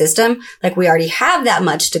business's system. Like we already have that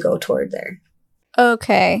much to go toward there.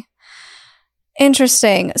 Okay.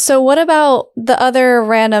 Interesting. So what about the other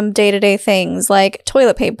random day-to-day things like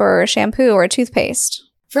toilet paper or shampoo or toothpaste?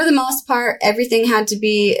 For the most part, everything had to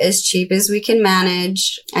be as cheap as we can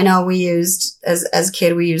manage. I know we used, as a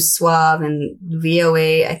kid, we used Suave and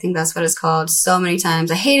VOA. I think that's what it's called, so many times.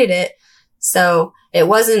 I hated it. So it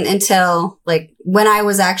wasn't until like when I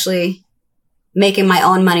was actually making my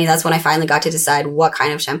own money, that's when I finally got to decide what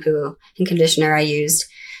kind of shampoo and conditioner I used.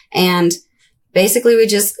 And basically we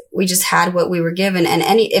just had what we were given. And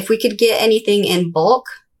if we could get anything in bulk,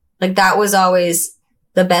 like that was always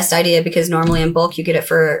the best idea, because normally in bulk you get it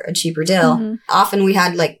for a cheaper deal. Mm-hmm. Often we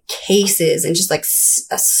had like cases and just like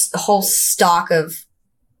a whole stock of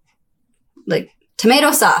like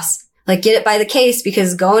tomato sauce. Like get it by the case,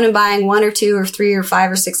 because going and buying 1 or 2 or 3 or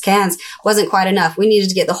 5 or 6 cans wasn't quite enough. We needed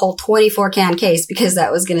to get the whole 24 can case because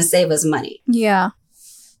that was going to save us money. Yeah.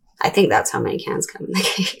 I think that's how many cans come in the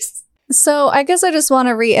case. So I guess I just want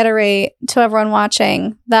to reiterate to everyone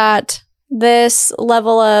watching that this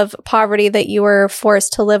level of poverty that you were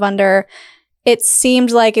forced to live under, it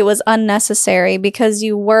seemed like it was unnecessary because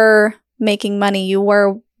you were making money, you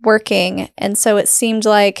were working. And so it seemed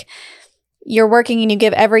like you're working and you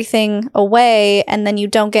give everything away and then you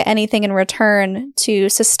don't get anything in return to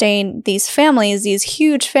sustain these families, these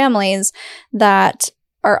huge families that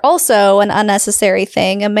are also an unnecessary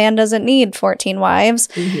thing. A man doesn't need 14 wives.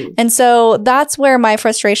 Mm-hmm. And so that's where my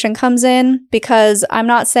frustration comes in, because I'm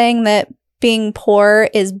not saying that being poor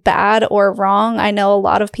is bad or wrong. I know a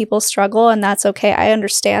lot of people struggle and that's okay. I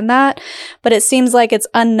understand that. But it seems like it's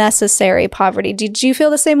unnecessary poverty. Did you feel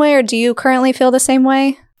the same way, or do you currently feel the same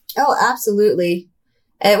way? Oh, absolutely.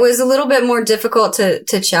 It was a little bit more difficult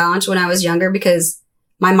to challenge when I was younger, because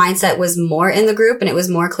my mindset was more in the group and it was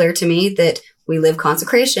more clear to me that we live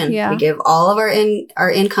consecration. Yeah. We give all of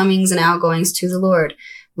our incomings and outgoings to the Lord.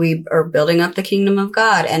 We are building up the kingdom of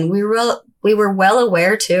God. And we were well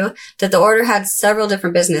aware too that the order had several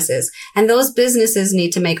different businesses, and those businesses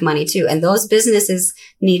need to make money too. And those businesses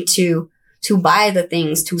need to buy the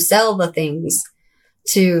things, to sell the things,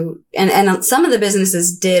 and some of the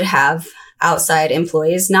businesses did have outside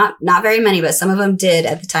employees, not very many, but some of them did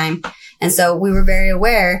at the time. And so we were very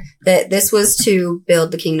aware that this was to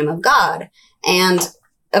build the kingdom of God. And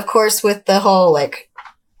of course, with the whole, like,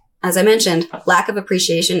 as I mentioned, lack of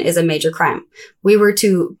appreciation is a major crime. We were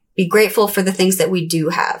to be grateful for the things that we do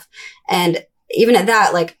have. And even at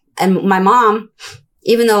that, like, and my mom,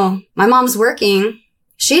 even though my mom's working,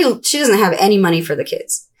 she doesn't have any money for the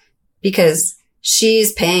kids, because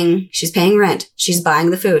she's paying rent. She's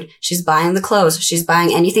buying the food. She's buying the clothes. She's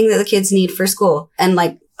buying anything that the kids need for school. And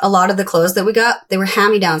like a lot of the clothes that we got, they were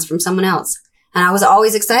hand-me-downs from someone else. And I was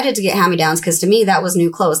always excited to get hand-me-downs, because to me, that was new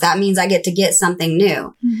clothes. That means I get to get something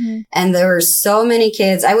new. Mm-hmm. And there were so many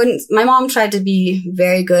kids. My mom tried to be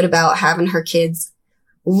very good about having her kids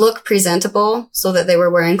look presentable so that they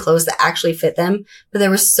were wearing clothes that actually fit them. But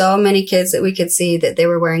there were so many kids that we could see that they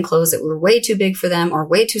were wearing clothes that were way too big for them, or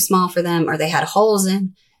way too small for them, or they had holes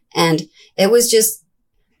in. And it was just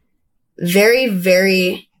very,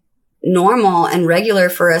 very normal and regular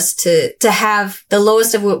for us to have the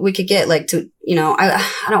lowest of what we could get. Like, to,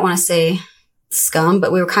 I don't want to say scum,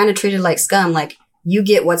 but we were kind of treated like scum. Like, you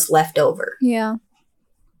get what's left over. Yeah.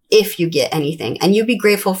 If you get anything, and you be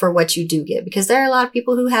grateful for what you do get, because there are a lot of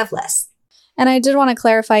people who have less. And I did want to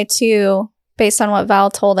clarify too, based on what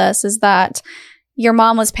Val told us, is that your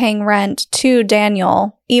mom was paying rent to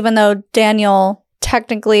Daniel, even though Daniel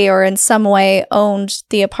technically or in some way owned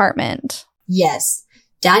the apartment. Yes.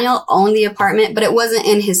 Daniel owned the apartment, but it wasn't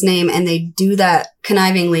in his name. And they do that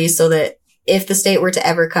connivingly so that if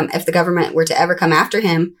the government were to ever come after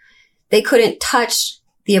him, they couldn't touch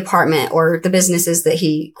the apartment or the businesses that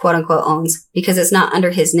he quote unquote owns, because it's not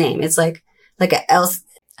under his name. It's like a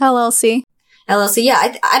LLC. LLC. Yeah.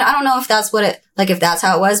 I don't know if that's if that's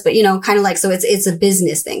how it was, but kind of like, so it's a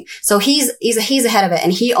business thing. So he's ahead of it,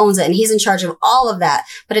 and he owns it, and he's in charge of all of that,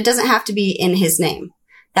 but it doesn't have to be in his name.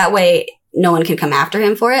 That way no one can come after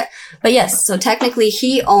him for it. But yes, so technically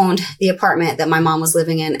he owned the apartment that my mom was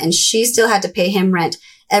living in, and she still had to pay him rent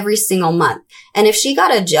every single month. And if she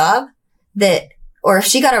got a job or if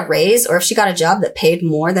she got a raise, or if she got a job that paid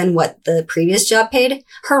more than what the previous job paid,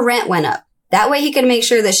 her rent went up. That way he could make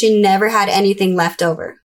sure that she never had anything left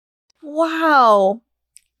over. Wow.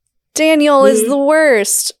 Daniel is the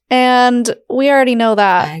worst. And we already know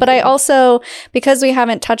that. But I also, because we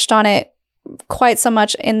haven't touched on it quite so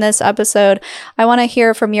much in this episode. I want to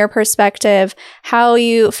hear from your perspective how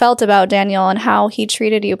you felt about Daniel and how he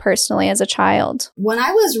treated you personally as a child. When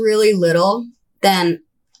I was really little, then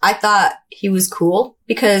I thought he was cool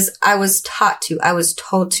because I was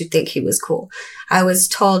told to think he was cool. I was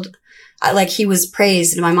told, like, he was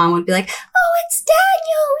praised, and my mom would be like, "Oh, it's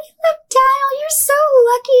Daniel. We love Daniel. You're so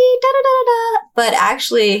lucky. Da da da da." But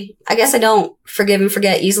actually, I guess I don't forgive and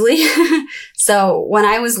forget easily. So when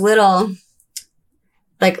I was little,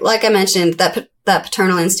 like I mentioned, that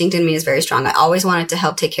paternal instinct in me is very strong. I always wanted to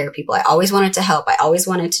help take care of people. I always wanted to help. I always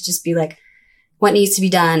wanted to just be like, what needs to be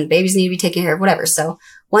done? Babies need to be taken care of, whatever. So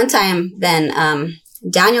one time then,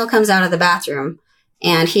 Daniel comes out of the bathroom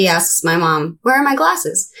and he asks my mom, "Where are my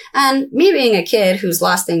glasses?" And me being a kid who's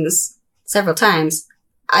lost things several times,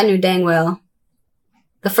 I knew dang well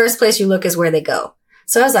the first place you look is where they go.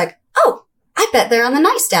 So I was like, oh, I bet they're on the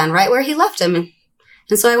nightstand right where he left them.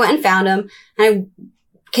 And so I went and found them, and I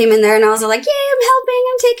came in there and I was like, yay, I'm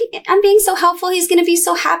helping. I'm being so helpful. He's going to be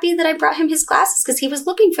so happy that I brought him his glasses because he was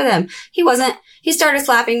looking for them. He wasn't. He started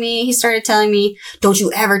slapping me. He started telling me, "Don't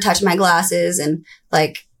you ever touch my glasses." And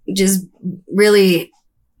like, just really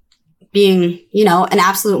being, an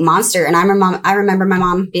absolute monster. And I remember my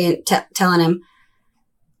mom being, telling him,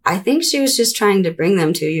 "I think she was just trying to bring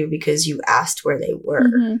them to you because you asked where they were."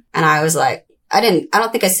 Mm-hmm. And I was like, I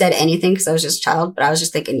don't think I said anything because I was just a child, but I was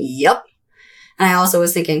just thinking, yep. And I also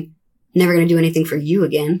was thinking, never going to do anything for you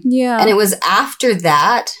again. Yeah. And it was after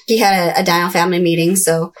that, he had a Daniel family meeting.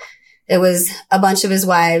 So it was a bunch of his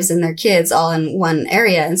wives and their kids all in one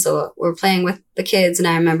area. And so we're playing with the kids. And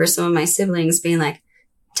I remember some of my siblings being like,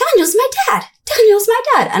 "Daniel's my dad. Daniel's my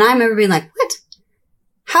dad." And I remember being like, "What?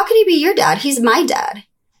 How can he be your dad? He's my dad."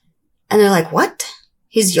 And they're like, "What?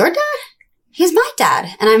 He's your dad? He's my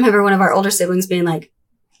dad." And I remember one of our older siblings being like,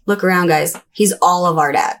 "Look around, guys. He's all of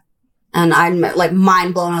our dad." And I'm like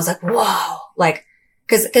mind blown. I was like, whoa, like,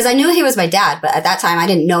 cause I knew he was my dad, but at that time I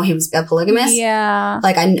didn't know he was a polygamist. Yeah.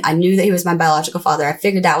 Like I knew that he was my biological father. I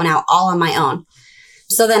figured that one out all on my own.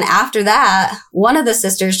 So then after that, one of the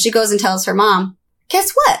sisters, she goes and tells her mom,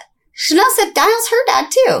 "Guess what? Chanel said Daniel's her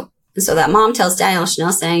dad too." And so that mom tells Daniel,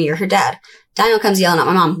 "Chanel's saying you're her dad." Daniel comes yelling at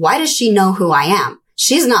my mom, "Why does she know who I am?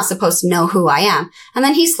 She's not supposed to know who I am." And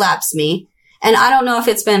then he slaps me. And I don't know if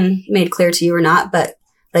it's been made clear to you or not, but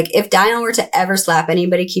like, if Daniel were to ever slap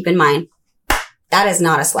anybody, keep in mind, that is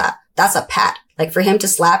not a slap. That's a pat. Like, for him to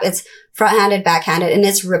slap, it's front-handed, backhanded, and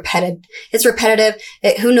it's repetitive.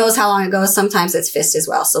 Who knows how long it goes? Sometimes it's fist as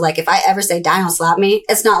well. So, like, if I ever say Daniel slap me,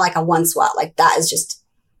 it's not like a one swat. Like, that is just,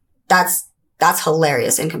 that's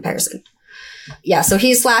hilarious in comparison. Yeah, so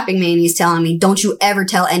he's slapping me and he's telling me, "Don't you ever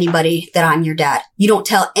tell anybody that I'm your dad. You don't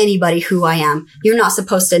tell anybody who I am. You're not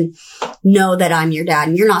supposed to know that I'm your dad,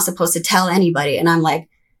 and you're not supposed to tell anybody." And I'm like,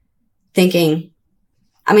 thinking,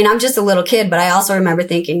 I mean, I'm just a little kid, but I also remember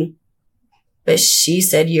thinking, but she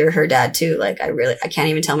said you're her dad too. Like, I can't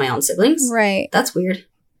even tell my own siblings. Right. That's weird.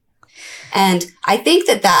 And I think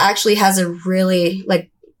that actually has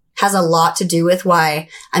a lot to do with why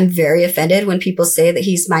I'm very offended when people say that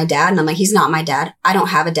he's my dad. And I'm like, he's not my dad. I don't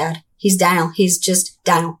have a dad. He's Daniel. He's just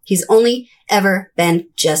Daniel. He's only ever been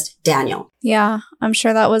just Daniel. Yeah. I'm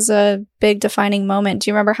sure that was a big defining moment. Do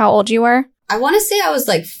you remember how old you were? I want to say I was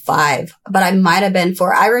like 5, but I might have been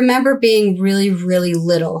 4. I remember being really, really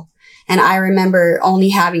little. And I remember only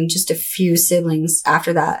having just a few siblings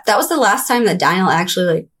after that. That was the last time that Daniel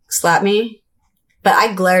actually like slapped me. But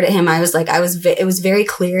I glared at him. I was like, it was very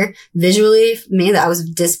clear visually for me that I was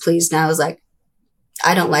displeased. And I was like,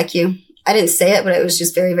 "I don't like you." I didn't say it, but it was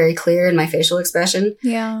just very, very clear in my facial expression.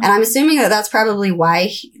 Yeah. And I'm assuming that that's probably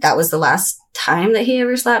why that was the last time that he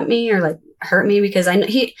ever slapped me or like hurt me, because I know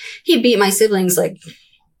he beat my siblings like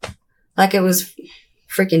it was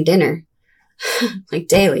freaking dinner, like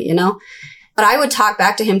daily, But I would talk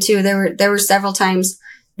back to him too. There were several times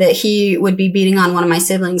that he would be beating on one of my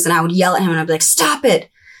siblings and I would yell at him and I'd be like, "Stop it."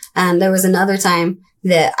 And there was another time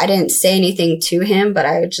that I didn't say anything to him, but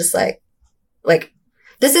I would just like,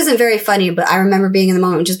 this isn't very funny, but I remember being in the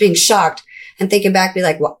moment, just being shocked and thinking back, be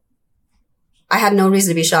like, well, I had no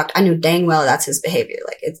reason to be shocked. I knew dang well that's his behavior.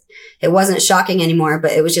 Like it wasn't shocking anymore,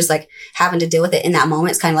 but it was just like having to deal with it in that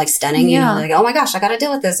moment. It's kind of like stunning, like, oh my gosh, I got to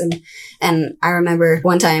deal with this. And I remember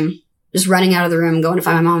one time just running out of the room, going to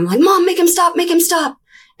find my mom. I'm like, "Mom, make him stop, make him stop."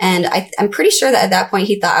 And I'm pretty sure that at that point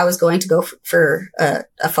he thought I was going to go for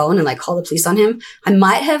a phone and like call the police on him. I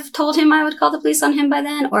might have told him I would call the police on him by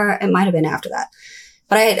then, or it might have been after that.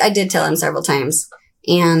 But I did tell him several times.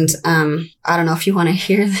 And I don't know if you want to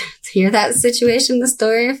hear that situation, the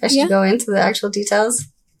story, if I should go into the actual details.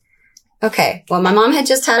 Okay. Well, my mom had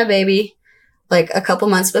just had a baby like a couple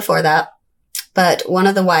months before that. but one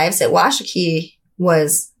of the wives at Washakie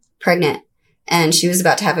was pregnant and she was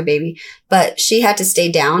about to have a baby, but she had to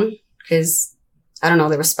stay down because I don't know,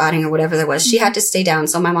 there was spotting or whatever there was. She had to stay down.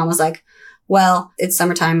 So my mom was like, well, it's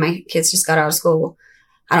summertime. My kids just got out of school.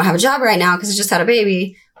 I don't have a job right now because I just had a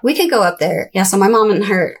baby. We can go up there. Yeah. So my mom and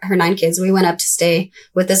her 9 kids, we went up to stay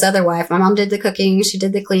with this other wife. My mom did the cooking. She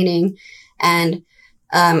did the cleaning. And,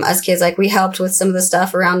 us kids, like we helped with some of the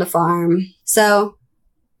stuff around the farm. So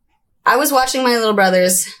I was watching my little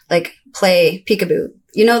brothers like play peekaboo.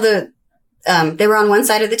 You know, they were on one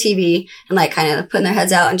side of the TV and like kind of putting their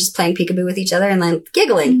heads out and just playing peekaboo with each other and then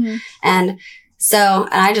giggling. Mm-hmm. And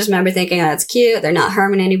I just remember thinking, oh, that's cute. They're not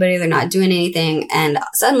harming anybody. They're not doing anything. And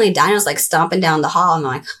suddenly Dino's like stomping down the hall and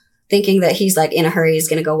like thinking that he's like in a hurry. He's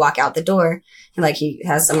going to go walk out the door and like he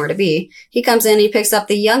has somewhere to be. He comes in, he picks up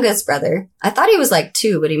the youngest brother. I thought he was like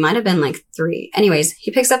 2, but he might have been like 3. Anyways, he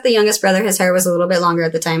picks up the youngest brother. His hair was a little bit longer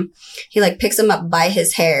at the time. He like picks him up by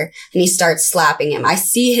his hair and he starts slapping him. I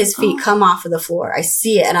see his feet come off of the floor. I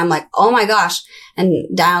see it. And I'm like, oh my gosh. And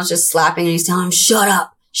Dino's just slapping and he's telling him, shut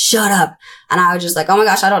up. And I was just like, oh my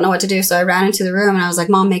gosh, I don't know what to do. So I ran into the room and I was like,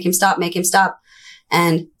 Mom, make him stop.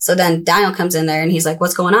 And so then Daniel comes in there and he's like,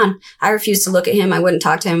 what's going on? I refused to look at him. I wouldn't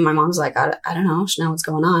talk to him. My mom's like, I don't know. She knows what's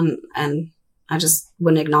going on. And I just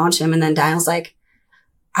wouldn't acknowledge him. And then Daniel's like,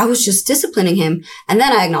 I was just disciplining him. And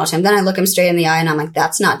then I acknowledge him. Then I look him straight in the eye and I'm like,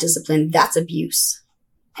 that's not discipline. That's abuse.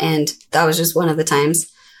 And that was just one of the times.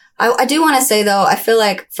 I do want to say though, I feel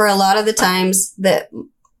like for a lot of the times that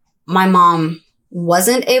my mom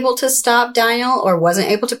wasn't able to stop Daniel or wasn't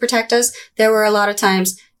able to protect us, there were a lot of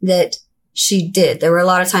times that she did. There were a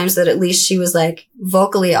lot of times that at least she was like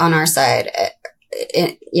vocally on our side.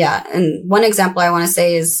 Yeah. And one example I want to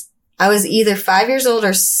say is I was either 5 years old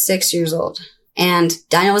or 6 years old and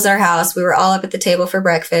Daniel was at our house. We were all up at the table for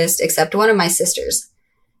breakfast except one of my sisters.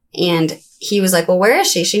 And he was like, well, where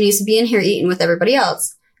is she? She needs to be in here eating with everybody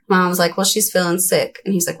else. My mom was like, well, she's feeling sick.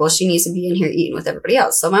 And he's like, well, she needs to be in here eating with everybody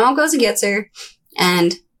else. So my mom goes and gets her.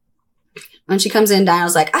 And when she comes in,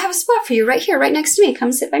 Daniel's like, I have a spot for you right here, right next to me.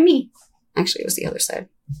 Come sit by me. Actually, it was the other side.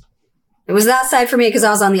 It was that side for me because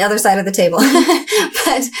I was on the other side of the table.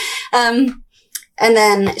 But, and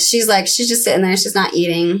then she's just sitting there. She's not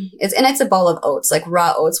eating. It's a bowl of oats, like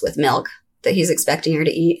raw oats with milk that he's expecting her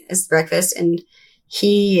to eat as breakfast. And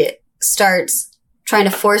he starts trying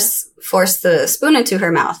to force the spoon into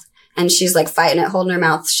her mouth. And she's like fighting it, holding her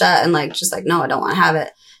mouth shut and like, just like, no, I don't want to have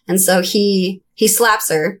it. And so he slaps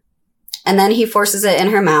her and then he forces it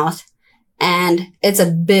in her mouth and it's a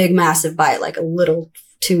big, massive bite. Like a little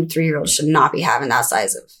 2-3-year-old should not be having that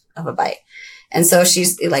size of a bite. And so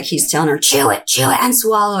he's telling her, chew it and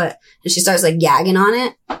swallow it. And she starts like gagging on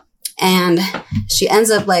it and she ends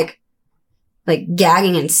up like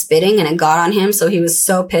gagging and spitting and it got on him. So he was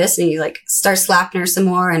so pissed and he like starts slapping her some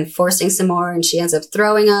more and forcing some more. And she ends up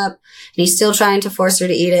throwing up and he's still trying to force her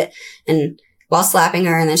to eat it. And while slapping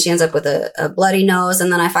her, and then she ends up with a bloody nose, and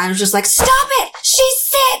then I finally was just like, stop it! She's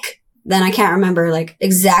sick! Then I can't remember, like,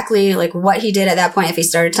 exactly, like, what he did at that point, if he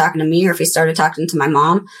started talking to me or if he started talking to my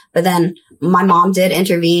mom, but then my mom did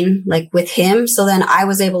intervene, like, with him, so then I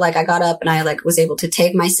was able, like, I got up and I, like, was able to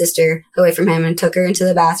take my sister away from him and took her into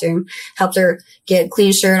the bathroom, helped her get a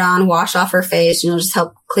clean shirt on, wash off her face, just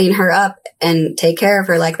help clean her up and take care of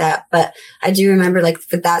her like that. But I do remember, like,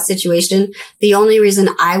 for that situation, the only reason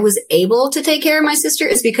I was able to take care of my sister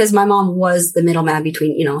is because my mom was the middleman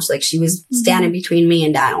between, like she was standing between me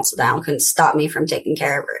and Daniel, so Daniel couldn't stop me from taking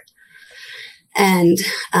care of her. And,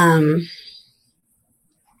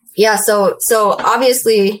 yeah, so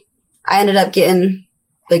obviously I ended up getting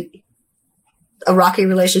like a rocky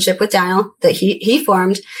relationship with Daniel that he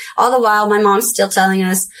formed. All the while, my mom's still telling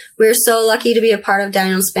us, we're so lucky to be a part of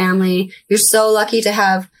Daniel's family. You're so lucky to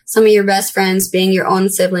have some of your best friends being your own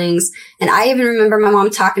siblings. And I even remember my mom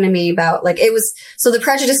talking to me about so the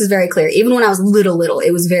prejudice is very clear. Even when I was little,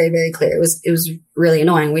 it was very, very clear. It was really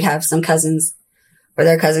annoying. We'd have some cousins or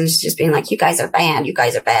their cousins just being like, you guys are bad. You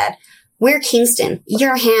guys are bad. We're Kingston.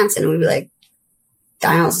 You're Hanson. And we'd be like,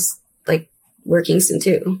 Daniel's like, we're Kingston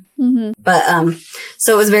too. Mm-hmm. But,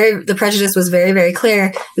 so the prejudice was very, very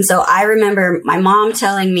clear. And so I remember my mom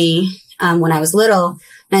telling me, when I was little,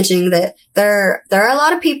 mentioning that there are a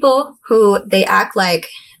lot of people who they act like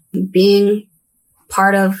being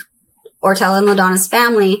part of Ortella and LaDonna's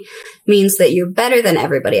family means that you're better than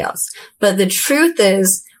everybody else. But the truth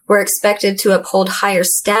is we're expected to uphold higher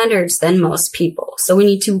standards than most people. So we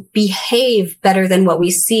need to behave better than what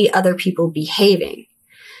we see other people behaving.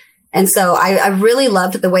 And so I really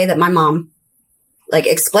loved the way that my mom like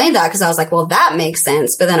explain that because I was like, well, that makes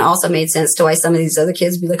sense. But then also made sense to why some of these other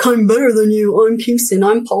kids would be like, I'm better than you. I'm Kingston.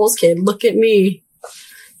 I'm Paul's kid. Look at me.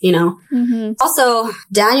 You know? Mm-hmm. Also,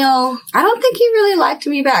 Daniel, I don't think he really liked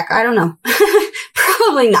me back. I don't know.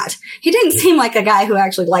 Probably not. He didn't seem like a guy who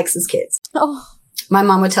actually likes his kids. Oh. My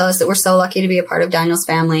mom would tell us that we're so lucky to be a part of Daniel's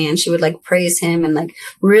family, and she would like praise him and like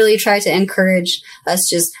really try to encourage us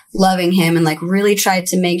just loving him and like really tried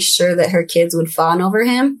to make sure that her kids would fawn over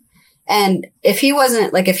him. And if he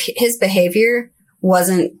wasn't like, if his behavior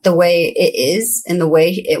wasn't the way it is and the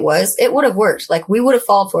way it was, it would have worked. Like we would have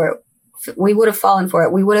fallen for it. We would have fallen for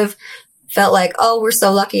it. We would have felt like, oh, we're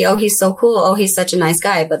so lucky. Oh, he's so cool. Oh, he's such a nice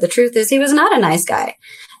guy. But the truth is he was not a nice guy.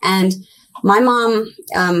 And my mom,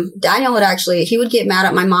 Daniel he would get mad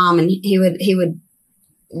at my mom and he would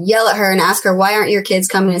yell at her and ask her, why aren't your kids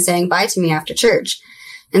coming and saying bye to me after church?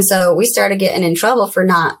 And so we started getting in trouble for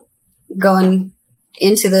not going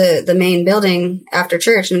into the main building after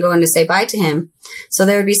church and going to say bye to him. So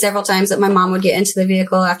there would be several times that my mom would get into the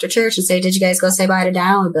vehicle after church and say, did you guys go say bye to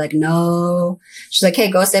Daniel? I'd be like, no. She's like, hey,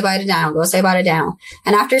 go say bye to Daniel. Go say bye to Daniel.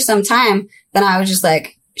 And after some time, then I was just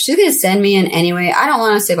like, she's going to send me in anyway. I don't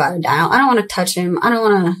want to say bye to Daniel. I don't want to touch him. I don't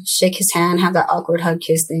want to shake his hand, have that awkward hug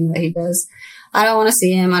kiss thing that he does. I don't want to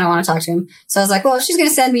see him. I don't want to talk to him. So I was like, well, if she's going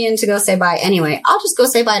to send me in to go say bye anyway, I'll just go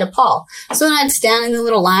say bye to Paul. So then I'd stand in the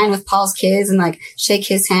little line with Paul's kids and like shake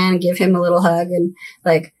his hand, give him a little hug. And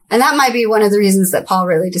like, and that might be one of the reasons that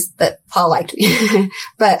that Paul liked me.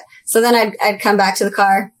 But so then I'd come back to the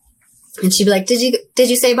car and she'd be like, did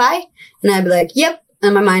you say bye? And I'd be like, yep.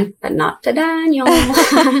 In my mind, but not to Daniel.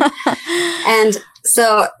 And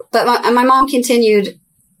so, but my mom continued,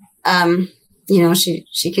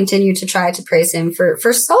 she continued to try to praise him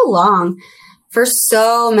for so long, for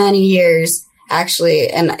so many years, actually.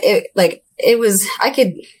 And I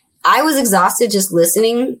was exhausted just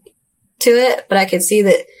listening to it, but I could see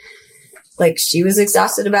that like she was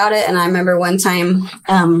exhausted about it. And I remember one time,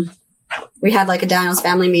 we had like a Daniel's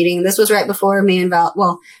family meeting. This was right before me and Val.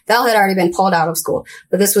 Well, Val had already been pulled out of school,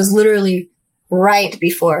 but this was literally right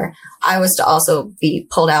before I was to also be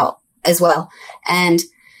pulled out as well. And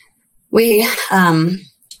we had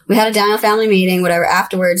a Daniel family meeting, whatever.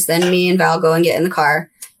 Afterwards, then me and Val go and get in the car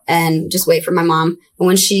and just wait for my mom. And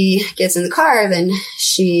when she gets in the car, then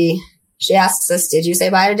she asks us, did you say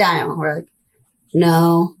bye to Daniel? We're like,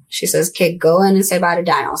 no. She says, okay, go in and say bye to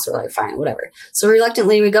Daniel. So we're like, fine, whatever. So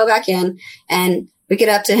reluctantly, we go back in and we get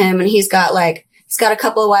up to him and he's got a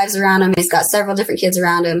couple of wives around him. He's got several different kids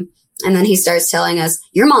around him. And then he starts telling us,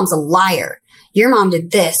 your mom's a liar. Your mom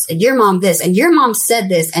did this and your mom this and your mom said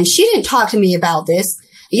this and she didn't talk to me about this.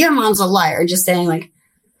 Your mom's a liar. And just saying like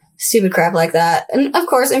stupid crap like that. And of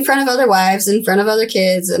course, in front of other wives, in front of other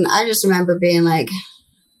kids. And I just remember being like,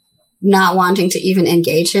 not wanting to even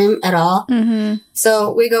engage him at all. Mm-hmm.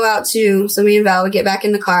 So we go out so me and Val would get back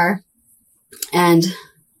in the car and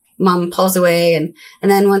mom pulls away. And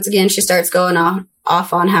then once again, she starts going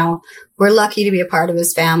off on how we're lucky to be a part of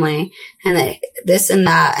his family and this and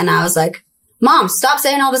that. And I was like, Mom, stop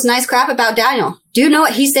saying all this nice crap about Daniel. Do you know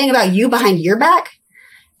what he's saying about you behind your back?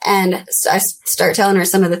 And so I start telling her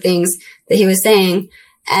some of the things that he was saying.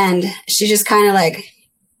 And she just kind of like,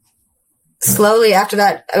 slowly after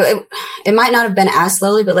that, it might not have been as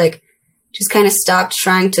slowly, but like just kind of stopped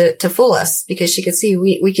trying to fool us because she could see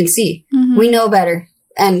we can see. Mm-hmm. We know better.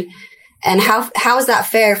 And how is that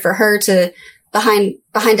fair for her to behind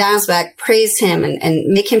Daniel's back praise him and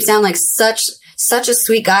make him sound like such a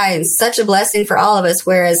sweet guy and such a blessing for all of us,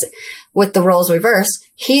 whereas with the roles reversed,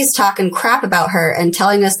 he's talking crap about her and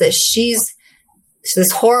telling us that she's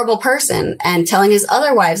this horrible person and telling his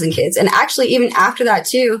other wives and kids. And actually even after that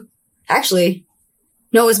too, it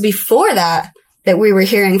was before that we were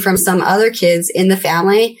hearing from some other kids in the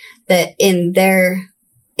family that in their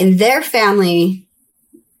family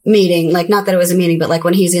meeting, like not that it was a meeting, but like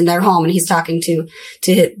when he's in their home and he's talking to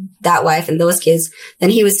that wife and those kids, then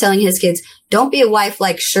he was telling his kids, don't be a wife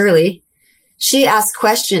like Shirley. She asks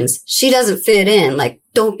questions. She doesn't fit in. Like,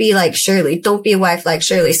 don't be like Shirley. Don't be a wife like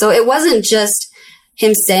Shirley. So it wasn't just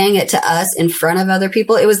him saying it to us in front of other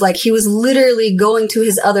people. It was like he was literally going to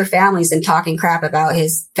his other families and talking crap about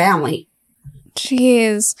his family.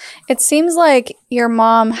 Jeez. It seems like your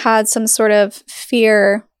mom had some sort of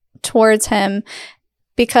fear towards him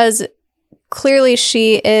because clearly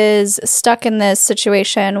she is stuck in this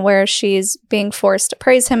situation where she's being forced to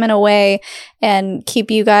praise him in a way and keep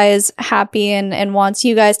you guys happy and wants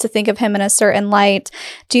you guys to think of him in a certain light.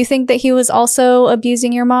 Do you think that he was also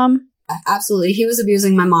abusing your mom? Absolutely. He was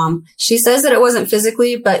abusing my mom. She says that it wasn't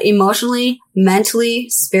physically, but emotionally, mentally,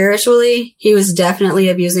 spiritually, he was definitely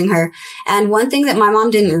abusing her. And one thing that my mom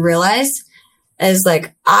didn't realize is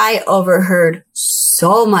like, I overheard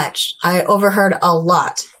so much. I overheard a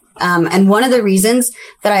lot. And one of the reasons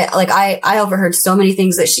that I overheard so many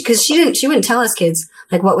things that she wouldn't tell us kids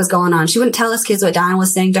like what was going on. She wouldn't tell us kids what Daniel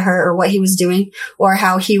was saying to her or what he was doing or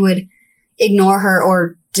how he would ignore her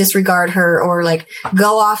or disregard her or like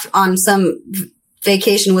go off on some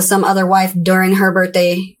vacation with some other wife during her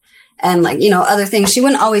birthday and like, other things. She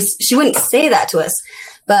wouldn't say that to us.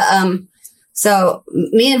 But, so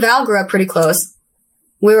me and Val grew up pretty close.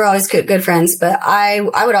 We were always good friends, but I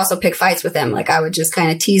would also pick fights with him. Like I would just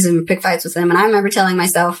kind of tease him and pick fights with him. And I remember telling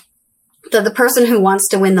myself that the person who wants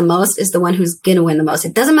to win the most is the one who's going to win the most.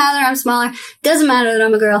 It doesn't matter that I'm smaller. It doesn't matter that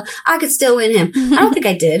I'm a girl. I could still win him. I don't think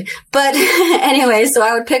I did. But anyway, so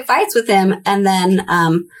I would pick fights with him. And then,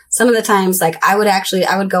 some of the times, like I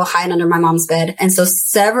would go hide under my mom's bed. And so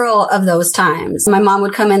several of those times my mom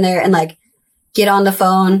would come in there and like get on the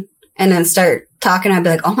phone and then start talking. I'd be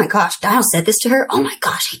like, oh my gosh, Daniel said this to her. Oh my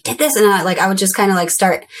gosh, he did this. And I would just kind of like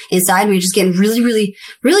start inside me, just getting really, really,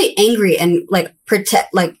 really angry and like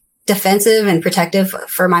defensive and protective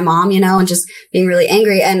for my mom, and just being really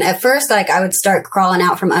angry. And at first, like I would start crawling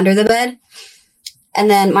out from under the bed. And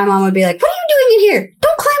then my mom would be like, what are you doing in here?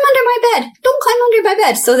 Don't climb under my bed. Don't climb under my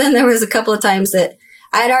bed. So then there was a couple of times that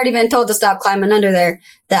I had already been told to stop climbing under there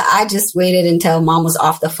that I just waited until mom was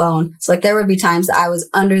off the phone. So like there would be times that I was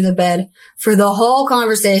under the bed for the whole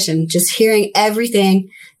conversation, just hearing everything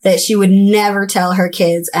that she would never tell her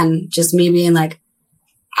kids. And just me being like,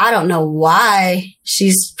 I don't know why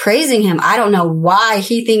she's praising him. I don't know why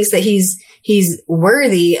he thinks that he's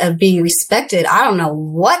worthy of being respected. I don't know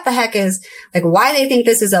what the heck is like why they think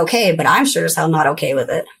this is okay, but I'm sure as hell not okay with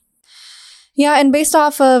it. Yeah, and based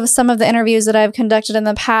off of some of the interviews that I've conducted in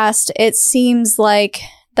the past, it seems like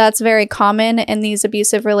that's very common in these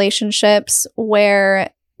abusive relationships where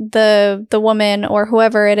the woman or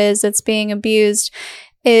whoever it is that's being abused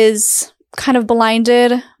is kind of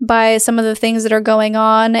blinded by some of the things that are going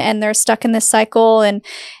on and they're stuck in this cycle. And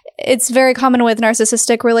it's very common with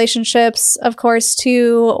narcissistic relationships, of course,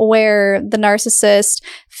 too, where the narcissist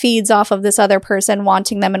feeds off of this other person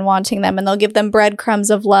wanting them, and they'll give them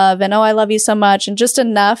breadcrumbs of love and, oh, I love you so much, and just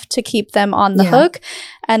enough to keep them on the hook.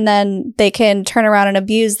 And then they can turn around and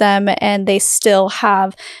abuse them, and they still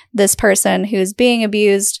have this person who's being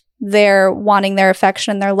abused. They're wanting their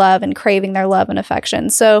affection, their love, and craving their love and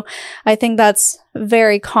affection. So I think that's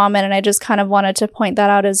very common, and I just kind of wanted to point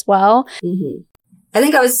that out as well. Mm-hmm. I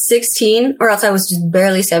think I was 16 or else I was just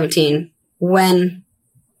barely 17 when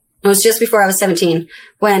it was just before I was 17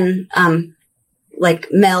 when, like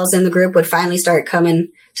males in the group would finally start coming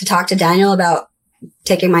to talk to Daniel about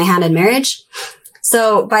taking my hand in marriage.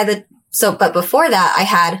 But before that, I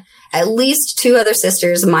had at least 2 other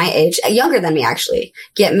sisters my age, younger than me actually,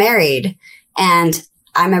 get married. And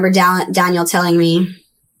I remember Daniel telling me,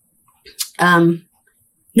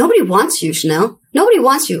 nobody wants you, Chanel. Nobody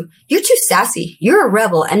wants you. You're too sassy. You're a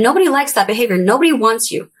rebel and nobody likes that behavior. Nobody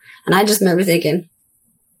wants you. And I just remember thinking,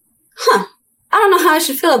 I don't know how I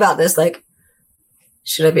should feel about this. Like,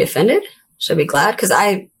 should I be offended? Should I be glad? Cause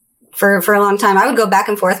for a long time, I would go back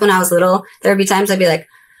and forth when I was little. There would be times I'd be like,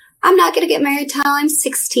 I'm not going to get married till I'm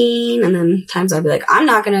 16. And then times I'd be like, I'm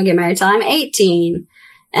not going to get married till I'm 18.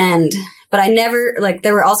 But I never, like,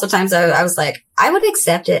 there were also times I was like, I would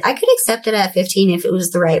accept it. I could accept it at 15 if it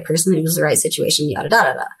was the right person, it was the right situation, yada,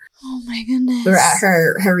 yada, yada. Oh my goodness. We were at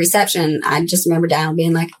her reception. I just remember Daniel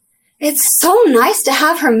being like, it's so nice to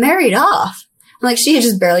have her married off. Like, she had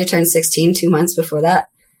just barely turned 16 2 months before that.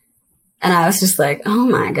 And I was just like, oh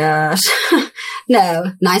my gosh.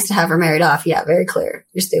 No, nice to have her married off. Yeah, very clear.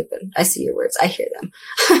 You're stupid. I see your words. I hear them.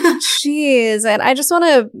 Jeez. And I just want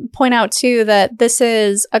to point out, too, that this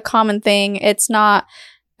is a common thing. It's not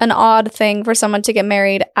an odd thing for someone to get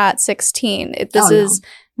married at 16. This is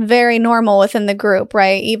very normal within the group,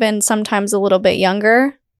 right? Even sometimes a little bit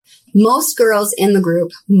younger. Most girls in the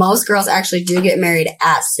group, most girls actually do get married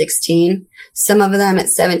at 16. Some of them at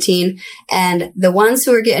 17. And the ones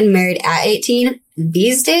who are getting married at 18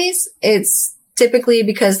 these days, it's typically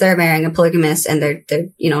because they're marrying a polygamist and they're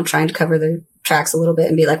trying to cover their tracks a little bit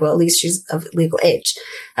and be like, well, at least she's of legal age.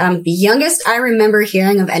 The youngest I remember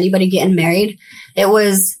hearing of anybody getting married, I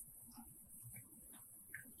was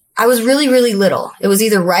really, really little. It was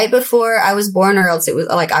either right before I was born or else it was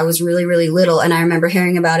like I was really, really little. And I remember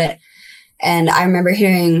hearing about it. And I remember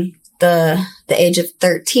hearing the age of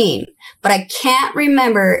 13. But I can't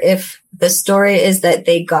remember if the story is that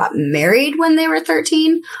they got married when they were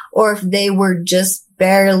 13 or if they were just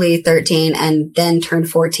barely 13 and then turned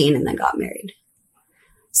 14 and then got married.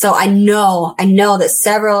 So I know that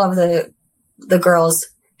several of the girls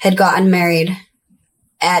had gotten married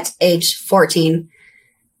at age 14.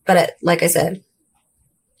 But like I said,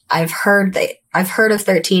 I've heard of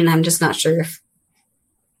 13. I'm just not sure if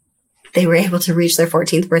they were able to reach their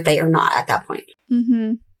 14th birthday or not at that point.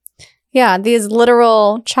 Mm-hmm. Yeah, these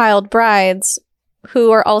literal child brides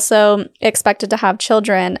who are also expected to have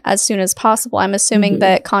children as soon as possible. I'm assuming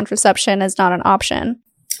that contraception is not an option.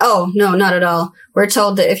 Oh, no, not at all. We're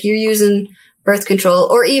told that if you're using birth control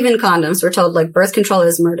or even condoms, we're told like birth control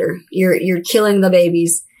is murder. You're killing the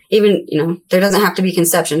babies. Even, there doesn't have to be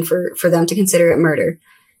conception for them to consider it murder.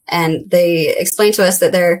 And they explain to us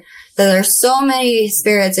that there are so many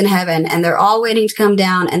spirits in heaven and they're all waiting to come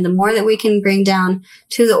down. And the more that we can bring down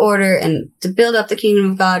to the order and to build up the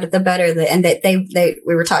kingdom of God, the better. And that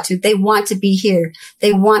we were taught to, they want to be here.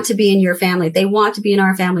 They want to be in your family. They want to be in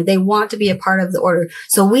our family. They want to be a part of the order.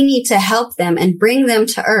 So we need to help them and bring them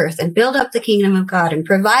to earth and build up the kingdom of God and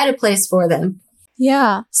provide a place for them.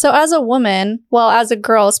 Yeah. So as a woman, well, as a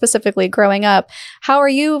girl specifically growing up, how are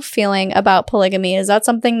you feeling about polygamy? Is that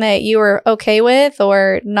something that you were okay with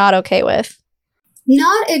or not okay with?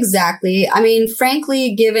 Not exactly. I mean,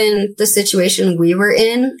 frankly, given the situation we were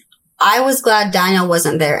in, I was glad Daniel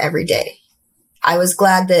wasn't there every day. I was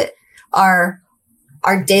glad that our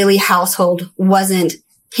daily household wasn't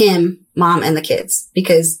him, mom, and the kids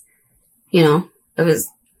because, of his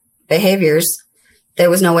behaviors. There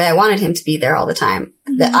was no way I wanted him to be there all the time.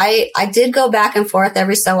 That I did go back and forth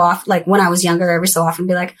every so often, like when I was younger, every so often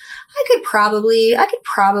be like, I could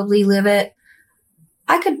probably live it.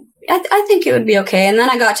 I think it would be okay. And then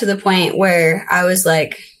I got to the point where I was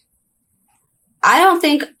like, I don't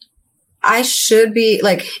think I should be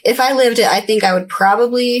like, if I lived it, I think I would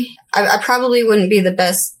I probably wouldn't be the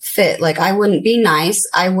best fit. Like I wouldn't be nice.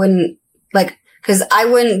 I wouldn't cause I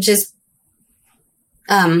wouldn't just,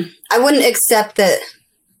 I wouldn't accept that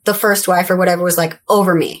the first wife or whatever was like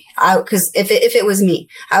over me. Cause if it was me,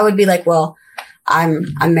 I would be like, well,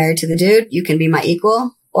 I'm married to the dude. You can be my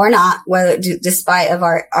equal or not, despite of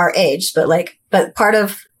our age. But part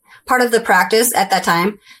of the practice at that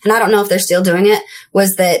time, and I don't know if they're still doing it,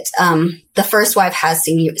 was that, the first wife has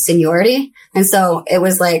seniority. And so it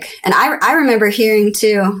was like, and I remember hearing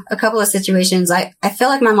too, a couple of situations. I feel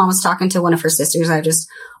like my mom was talking to one of her sisters. I just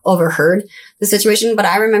overheard the situation, but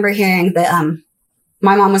I remember hearing that,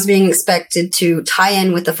 my mom was being expected to tie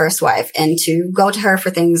in with the first wife and to go to her for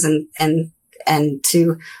things and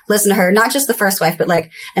to listen to her, not just the first wife, but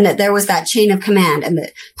and that there was that chain of command, and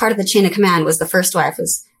that part of the chain of command was the first wife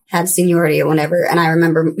had seniority or whatever. And I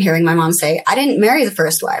remember hearing my mom say, I didn't marry the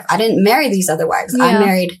first wife. I didn't marry these other wives. Yeah. I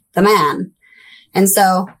married the man. And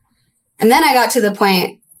then I got to the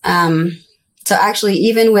point, so actually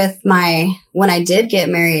even when I did get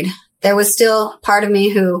married, there was still part of me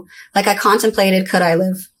who, I contemplated, could I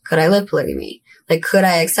live polygamy? Could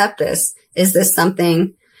I accept this? Is this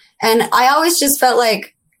something? And I always just felt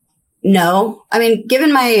like, no. I mean,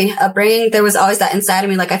 given my upbringing, there was always that inside of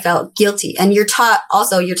me, I felt guilty. And you're taught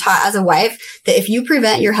as a wife that if you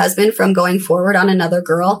prevent your husband from going forward on another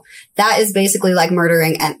girl, that is basically like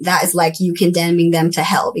murdering. And that is like you condemning them to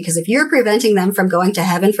hell. Because if you're preventing them from going to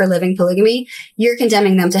heaven for living polygamy, you're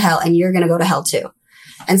condemning them to hell and you're going to go to hell too.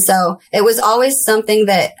 And so it was always something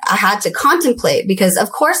that I had to contemplate because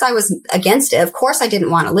of course I was against it. Of course I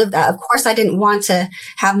didn't want to live that. Of course I didn't want to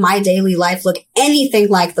have my daily life look anything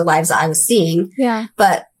like the lives I was seeing. Yeah.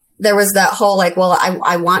 But there was that whole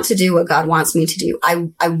I want to do what God wants me to do.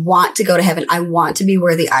 I want to go to heaven. I want to be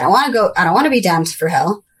worthy. I don't want to be damned for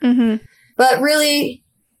hell. Mm-hmm. But really,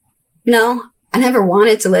 no, I never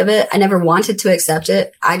wanted to live it. I never wanted to accept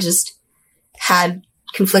it. I just had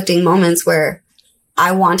conflicting moments where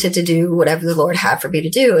I wanted to do whatever the Lord had for me to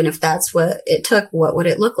do. And if that's what it took, what would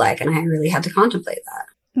it look like? And I really had to contemplate that.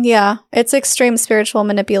 Yeah. It's extreme spiritual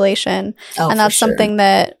manipulation. Oh, and that's something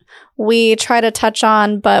that we try to touch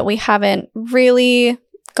on, but we haven't really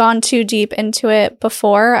gone too deep into it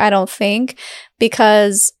before, I don't think,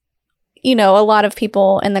 because, a lot of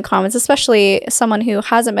people in the comments, especially someone who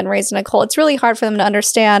hasn't been raised in a cult, it's really hard for them to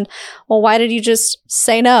understand, well, why did you just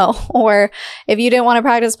say no? Or if you didn't want to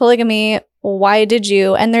practice polygamy, why did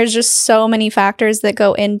you? And there's just so many factors that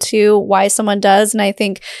go into why someone does. And I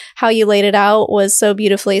think how you laid it out was so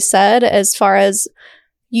beautifully said, as far as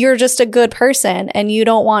you're just a good person and you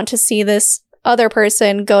don't want to see this other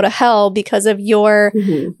person go to hell because of your,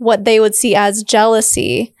 what they would see as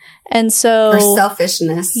jealousy. And so, or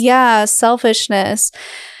selfishness. Yeah, selfishness.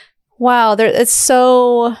 Wow, it's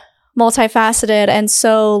so multifaceted and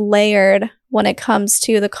so layered when it comes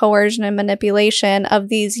to the coercion and manipulation of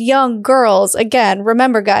these young girls. Again,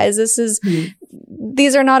 remember, guys, this is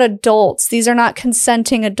these are not adults. These are not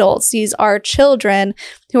consenting adults. These are children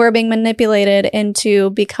who are being manipulated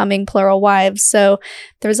into becoming plural wives. So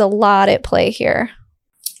there's a lot at play here.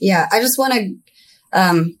 Yeah, I just want to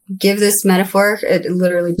give this metaphor. It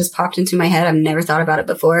literally just popped into my head. I've never thought about it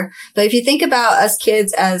before. But if you think about us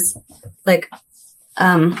kids as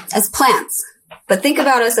plants, but think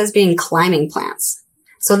about us as being climbing plants.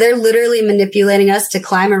 So they're literally manipulating us to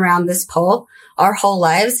climb around this pole our whole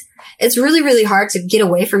lives. It's really, really hard to get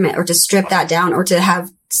away from it or to strip that down or to have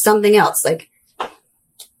something else.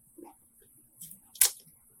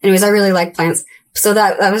 Anyways, I really like plants. So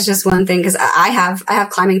that was just one thing, because I have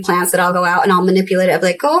climbing plants that I'll go out and I'll manipulate it. I'll be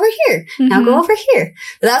like, go over here. Now go over here.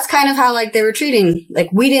 But that's kind of how they were treating.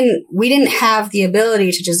 We didn't have the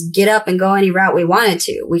ability to just get up and go any route we wanted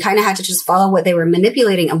to. We kind of had to just follow what they were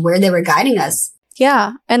manipulating and where they were guiding us.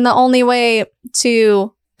 Yeah. And the only way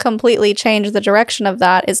to completely change the direction of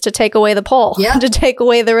that is to take away the pole, to take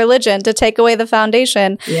away the religion, to take away the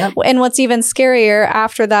foundation. Yep. And what's even scarier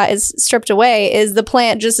after that is stripped away is the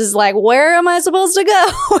plant just is like, where am I supposed to go?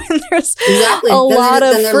 And there's a lot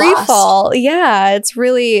of free fall. Yeah, it's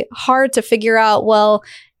really hard to figure out, well,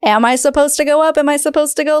 am I supposed to go up? Am I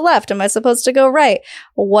supposed to go left? Am I supposed to go right?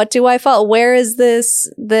 What do I follow? Where is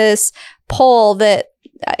this pole that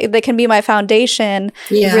can be my foundation?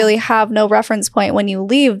 You really have no reference point when you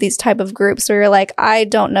leave these type of groups where you're like, I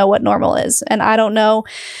don't know what normal is, and I don't know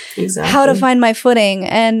how to find my footing,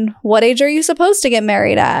 and what age are you supposed to get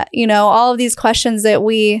married at? All of these questions that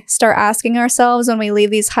we start asking ourselves when we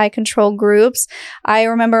leave these high control groups. I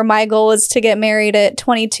remember my goal was to get married at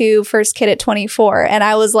 22, first kid at 24. And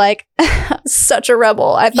I was like, such a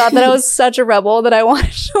rebel. I thought that I was such a rebel that I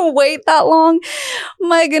wanted to wait that long.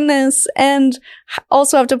 My goodness. And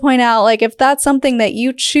also have to point out, if that's something that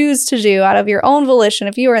you choose to do out of your own volition,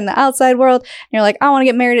 if you are in the outside world and you're like, I want to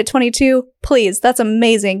get married at 22, please, that's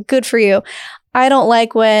amazing. Good for you. I don't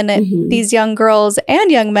like when these young girls and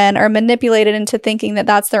young men are manipulated into thinking that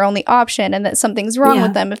that's their only option and that something's wrong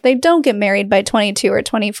with them if they don't get married by 22 or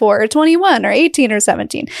 24 or 21 or 18 or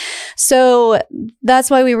 17. So that's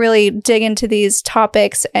why we really dig into these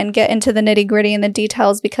topics and get into the nitty gritty and the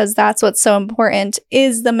details, because that's what's so important,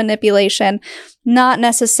 is the manipulation, not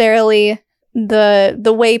necessarily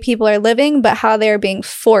the way people are living, but how they're being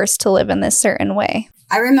forced to live in this certain way.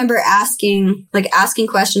 I remember asking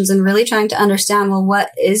questions and really trying to understand, well,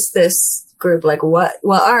 what is this group? What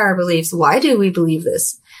are our beliefs? Why do we believe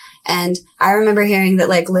this? And I remember hearing that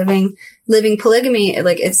living polygamy,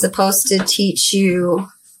 it's supposed to teach you,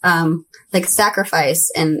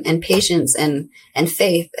 sacrifice and patience and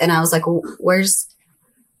faith. And I was like, where's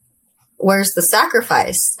the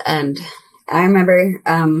sacrifice? And I remember,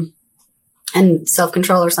 and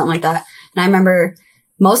self-control or something like that. And I remember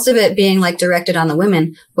most of it being directed on the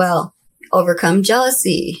women. Well, overcome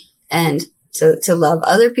jealousy and to love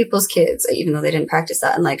other people's kids, even though they didn't practice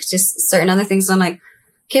that, and just certain other things. So I'm like,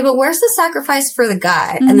 okay, but where's the sacrifice for the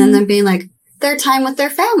guy? And then them being their time with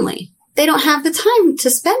their family. They don't have the time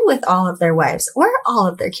to spend with all of their wives or all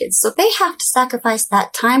of their kids. So they have to sacrifice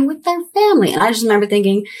that time with their family. And I just remember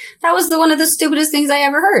thinking that was one of the stupidest things I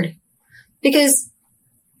ever heard, because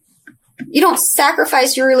you don't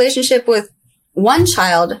sacrifice your relationship with one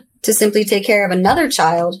child to simply take care of another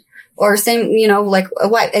child, or same, a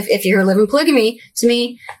wife. If you're living polygamy, to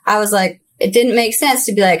me, I was like, it didn't make sense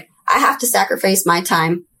to be like, I have to sacrifice my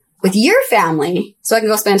time with your family so I can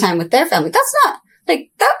go spend time with their family. That's not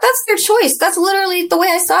that's their choice. That's literally the way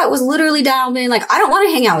I saw it, was literally down being like, I don't want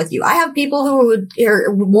to hang out with you. I have people who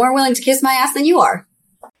are more willing to kiss my ass than you are.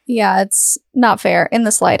 Yeah, it's not fair in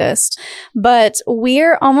the slightest. But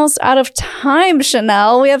we're almost out of time,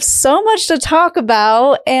 Chanel. We have so much to talk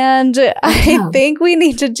about, and I think we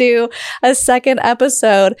need to do a second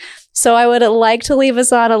episode. So I would like to leave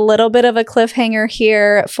us on a little bit of a cliffhanger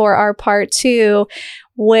here for our part 2,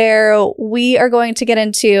 where we are going to get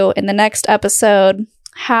into, in the next episode,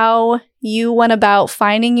 how you went about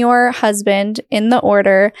finding your husband in the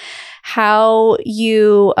order, how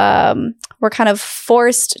you were kind of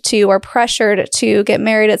forced to or pressured to get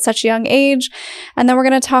married at such a young age. And then we're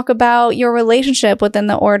going to talk about your relationship within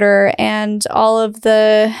the order and all of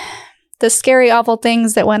the scary, awful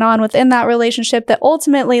things that went on within that relationship that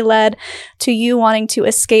ultimately led to you wanting to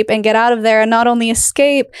escape and get out of there, and not only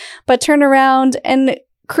escape, but turn around and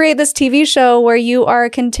create this TV show where you are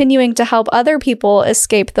continuing to help other people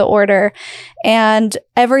escape the order and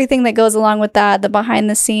everything that goes along with that, the behind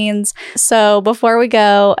the scenes. So before we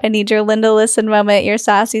go, I need your Linda Listen moment, your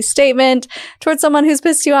sassy statement towards someone who's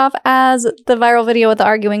pissed you off, as the viral video with the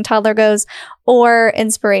arguing toddler goes, or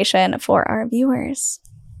inspiration for our viewers.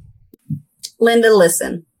 Linda,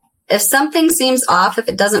 listen. If something seems off, if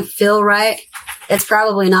it doesn't feel right, it's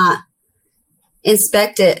probably not.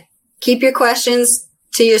 Inspect it. Keep your questions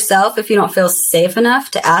to yourself if you don't feel safe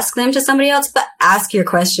enough to ask them to somebody else, but ask your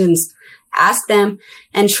questions. Ask them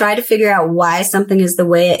and try to figure out why something is the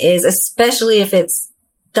way it is, especially if it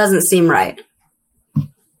doesn't seem right.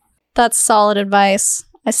 That's solid advice.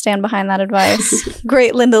 I stand behind that advice.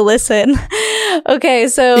 Great, Linda, listen. Okay,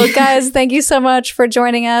 so guys, thank you so much for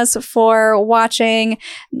joining us, for watching.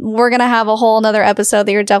 We're going to have a whole nother episode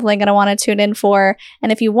that you're definitely going to want to tune in for.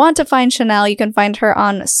 And if you want to find Chanel, you can find her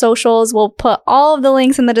on socials. We'll put all of the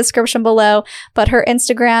links in the description below, but her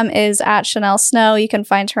Instagram is at Chanel Snow. You can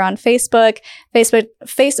find her on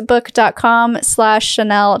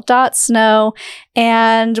facebook.com/Chanel.Snow,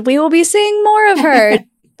 and we will be seeing more of her.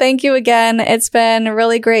 Thank you again. It's been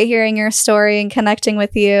really great hearing your story and connecting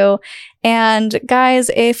with you. And guys,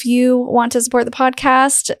 if you want to support the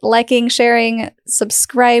podcast, liking, sharing,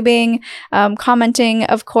 subscribing, commenting,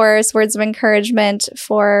 of course, words of encouragement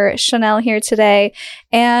for Chanel here today.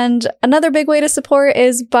 And another big way to support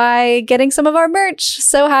is by getting some of our merch.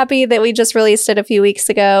 So happy that we just released it a few weeks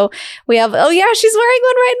ago. We have, oh yeah, she's wearing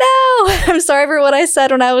one right now. I'm sorry for what I said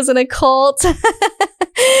when I was in a cult.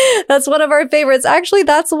 That's one of our favorites. Actually,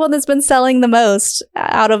 that's the one that's been selling the most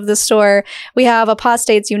out of the store. We have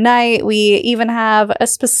Apostates Unite. We even have a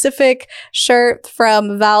specific shirt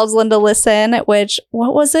from Val's Linda Listen, which,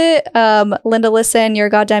 what was it? Linda Listen, You're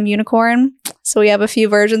a Goddamn Unicorn. So we have a few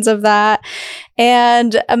versions of that.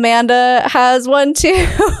 And Amanda has one too,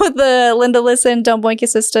 the Linda Listen, Don't Boink Your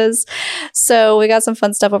Sisters. So we got some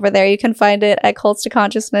fun stuff over there. You can find it at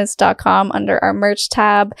cultstoconsciousness.com under our merch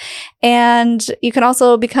tab. And you can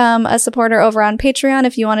also become a supporter over on Patreon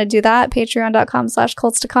if you want to do that,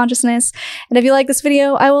 patreon.com/cultstoconsciousness. And if you like this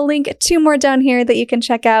video, I will link 2 more down here that you can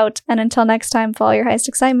check out. And until next time, follow your highest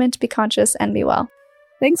excitement, be conscious, and be well.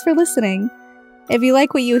 Thanks for listening. If you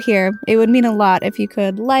like what you hear, it would mean a lot if you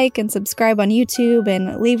could like and subscribe on YouTube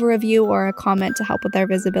and leave a review or a comment to help with our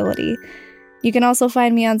visibility. You can also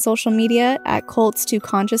find me on social media at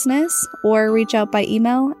cults2consciousness or reach out by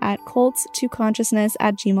email at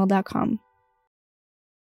cults2consciousness@gmail.com.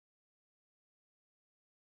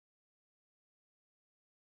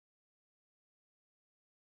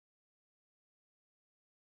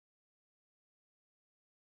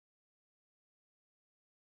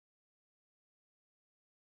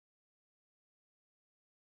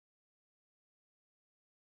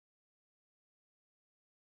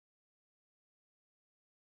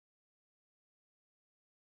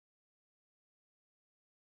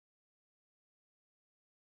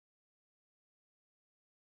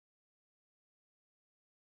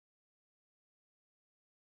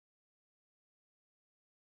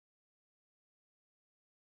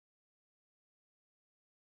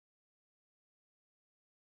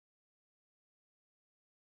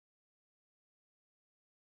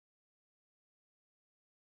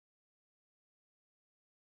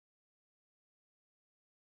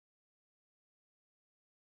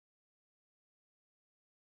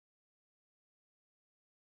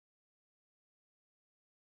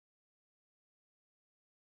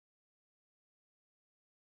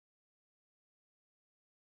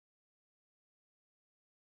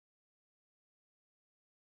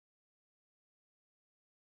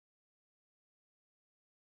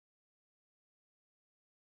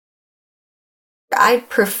 I'd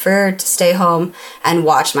prefer to stay home and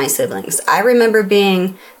watch my siblings. I remember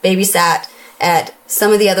being babysat at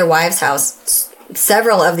some of the other wives' house,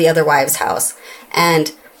 several of the other wives' house,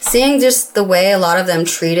 and seeing just the way a lot of them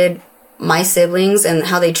treated my siblings and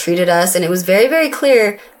how they treated us. And it was very, very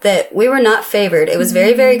clear that we were not favored. It was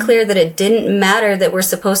very, very clear that it didn't matter that we're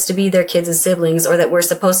supposed to be their kids' siblings or that we're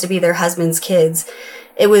supposed to be their husband's kids.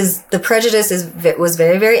 It was, the prejudice was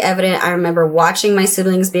very, very evident. I remember watching my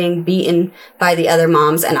siblings being beaten by the other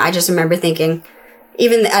moms. And I just remember thinking,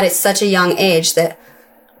 even at such a young age, that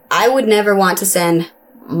I would never want to send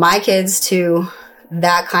my kids to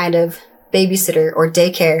that kind of babysitter or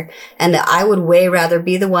daycare, and that I would way rather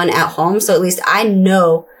be the one at home. So at least I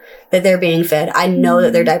know that they're being fed. I know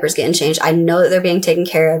that their diapers getting changed. I know that they're being taken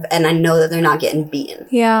care of, and I know that they're not getting beaten.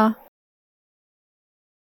 Yeah.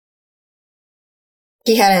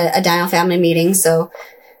 He had a Daniel family meeting, so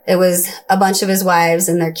it was a bunch of his wives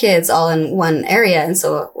and their kids all in one area. And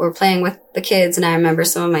so we're playing with the kids, and I remember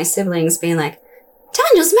some of my siblings being like,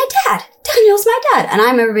 Daniel's my dad. Daniel's my dad. And I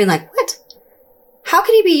remember being like, what? How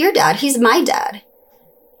can he be your dad? He's my dad.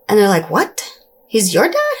 And they're like, what? He's your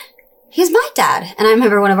dad? He's my dad. And I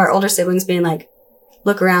remember one of our older siblings being like,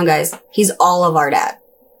 look around, guys. He's all of our dad.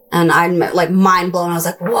 And I'm like mind blown. I was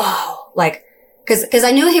like, whoa. Like, Because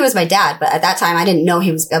I knew he was my dad, but at that time I didn't know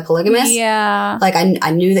he was a polygamist. Yeah. Like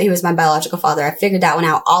I knew that he was my biological father. I figured that one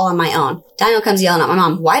out all on my own. Daniel comes yelling at my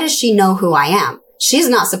mom, why does she know who I am? She's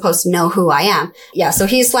not supposed to know who I am. Yeah, so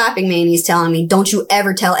he's slapping me and he's telling me, don't you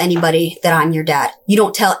ever tell anybody that I'm your dad. You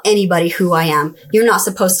don't tell anybody who I am. You're not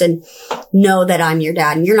supposed to know that I'm your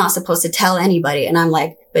dad, and you're not supposed to tell anybody. And I'm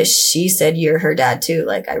like, but she said you're her dad too.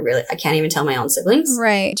 Like, I can't even tell my own siblings.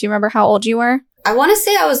 Right. Do you remember how old you were? I want to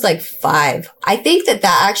say I was like 5. I think that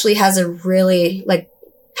actually has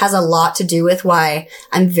a lot to do with why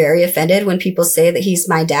I'm very offended when people say that he's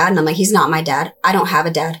my dad. And I'm like, he's not my dad. I don't have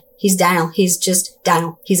a dad. He's Daniel. He's just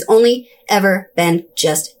Daniel. He's only ever been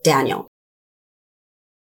just Daniel.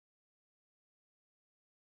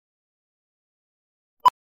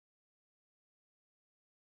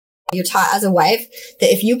 You're taught as a wife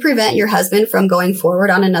that if you prevent your husband from going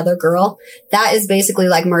forward on another girl, that is basically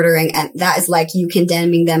like murdering, and that is like you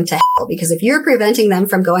condemning them to hell. Because if you're preventing them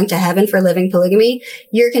from going to heaven for living polygamy,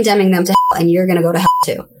 you're condemning them to hell, and you're going to go to hell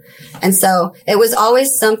too. And so it was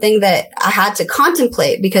always something that I had to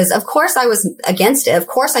contemplate, because of course I was against it. Of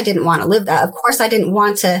course I didn't want to live that. Of course I didn't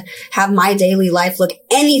want to have my daily life look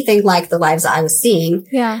anything like the lives I was seeing.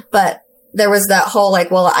 Yeah. But there was that whole like,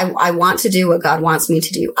 well, I want to do what God wants me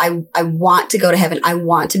to do. I want to go to heaven. I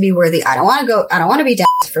want to be worthy. I don't want to be down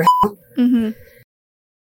for hell. Mm-hmm.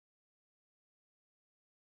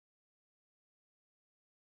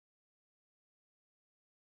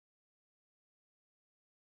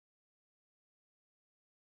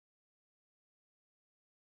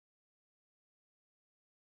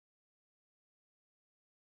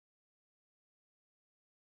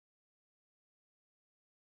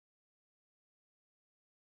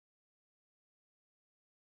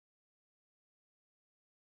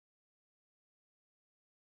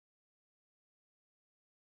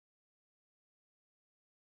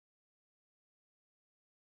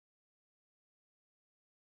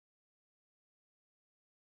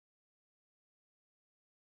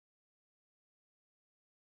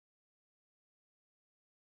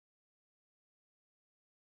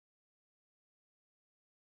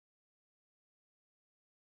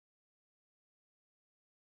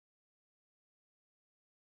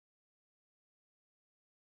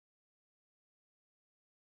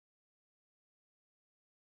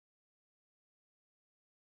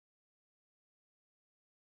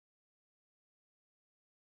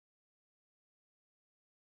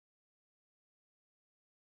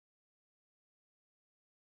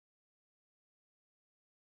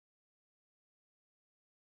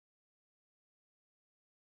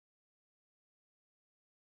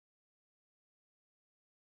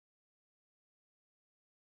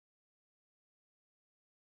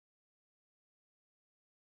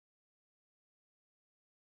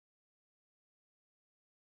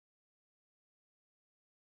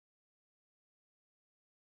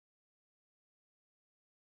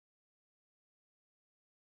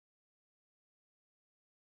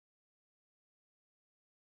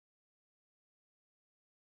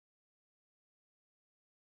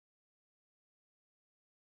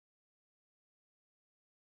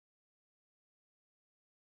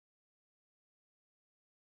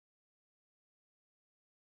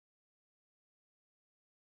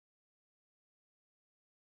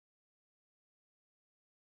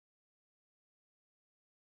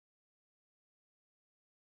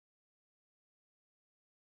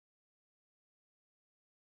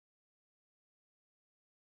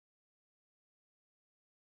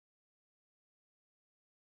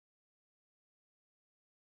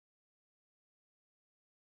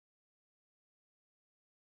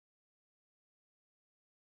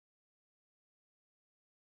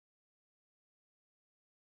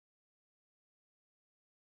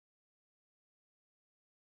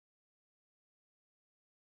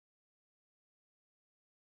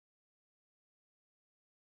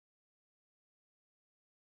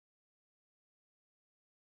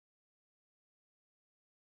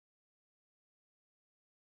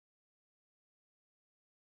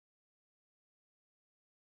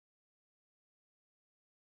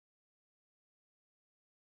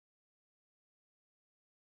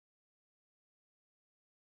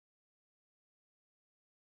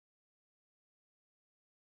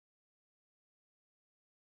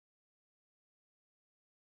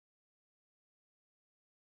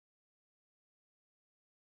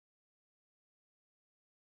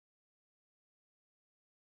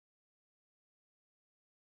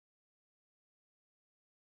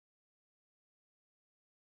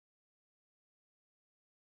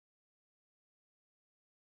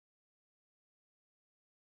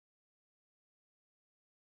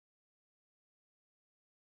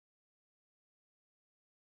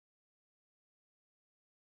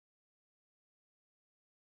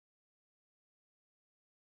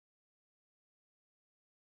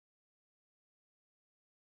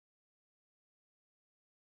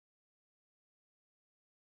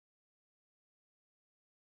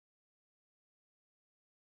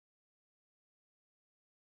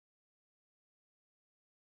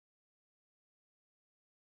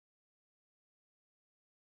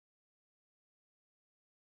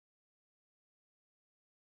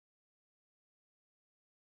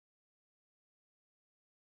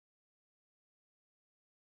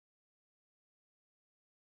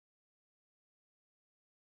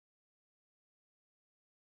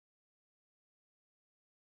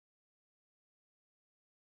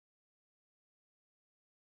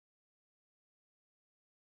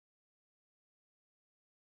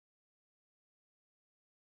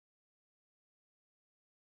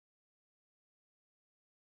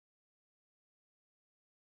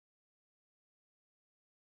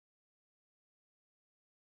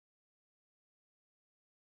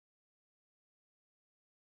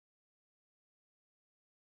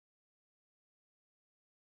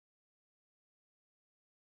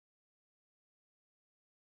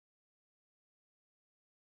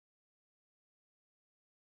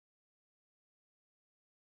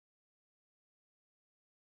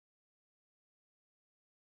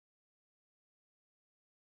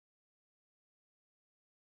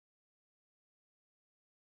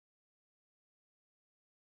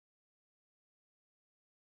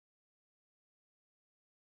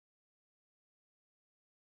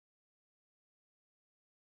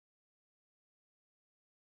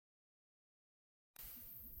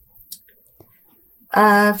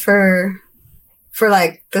 For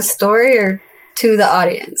like the story or to the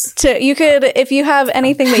audience? You could, if you have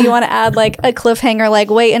anything that you want to add, like a cliffhanger, like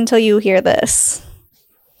wait until you hear this.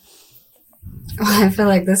 Well, I feel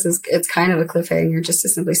like it's kind of a cliffhanger just to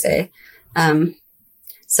simply say.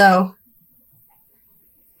 So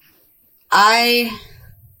I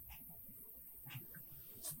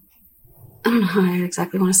don't know how I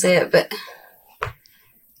exactly want to say it, but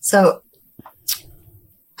so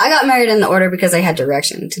I got married in the order because I had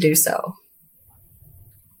direction to do so.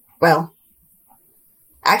 Well,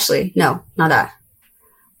 actually, no, not that.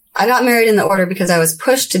 I got married in the order because I was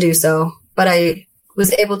pushed to do so, but I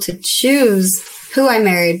was able to choose who I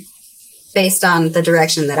married based on the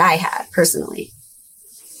direction that I had personally.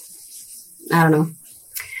 I don't know.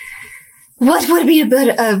 What would be a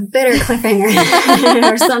better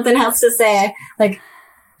cliffhanger or something else to say? Like,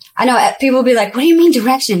 I know people will be like, what do you mean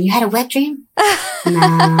direction? You had a wet dream? No,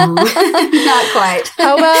 not quite.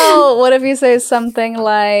 How about, what if you say something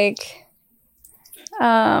like,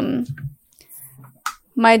 my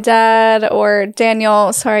dad or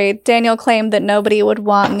Daniel claimed that nobody would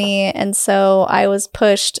want me, and so I was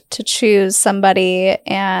pushed to choose somebody,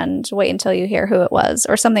 and wait until you hear who it was,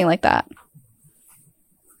 or something like that.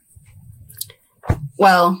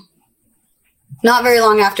 Well, not very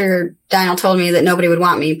long after Daniel told me that nobody would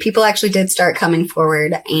want me, people actually did start coming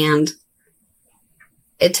forward, and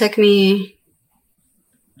it took me,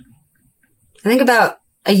 I think, about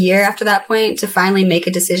a year after that point to finally make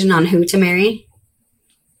a decision on who to marry.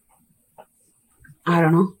 I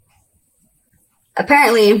don't know.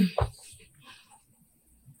 Apparently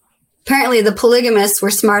the polygamists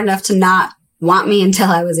were smart enough to not want me until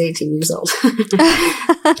I was 18 years old.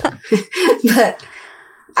 But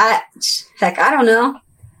I don't know.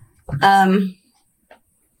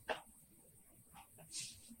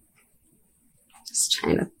 Just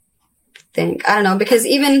trying to think. I don't know, because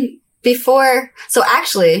even before, so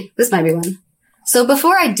actually, this might be one. So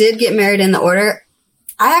before I did get married in the order,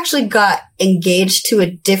 I actually got engaged to a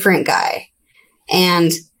different guy.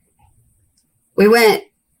 And we went,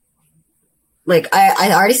 like,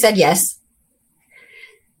 I already said yes.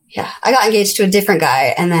 Yeah, I got engaged to a different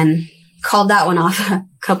guy and then called that one off a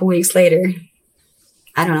couple weeks later.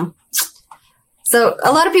 I don't know. So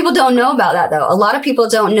a lot of people don't know about that, though. A lot of people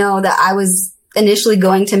don't know that I was initially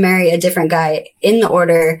going to marry a different guy in the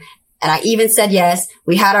order. And I even said yes.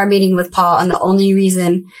 We had our meeting with Paul, and the only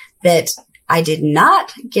reason that I did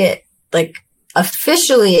not get, like,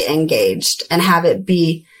 officially engaged and have it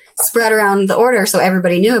be spread around the order so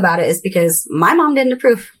everybody knew about it is because my mom didn't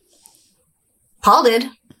approve. Paul did.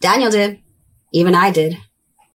 Daniel did. Even I did.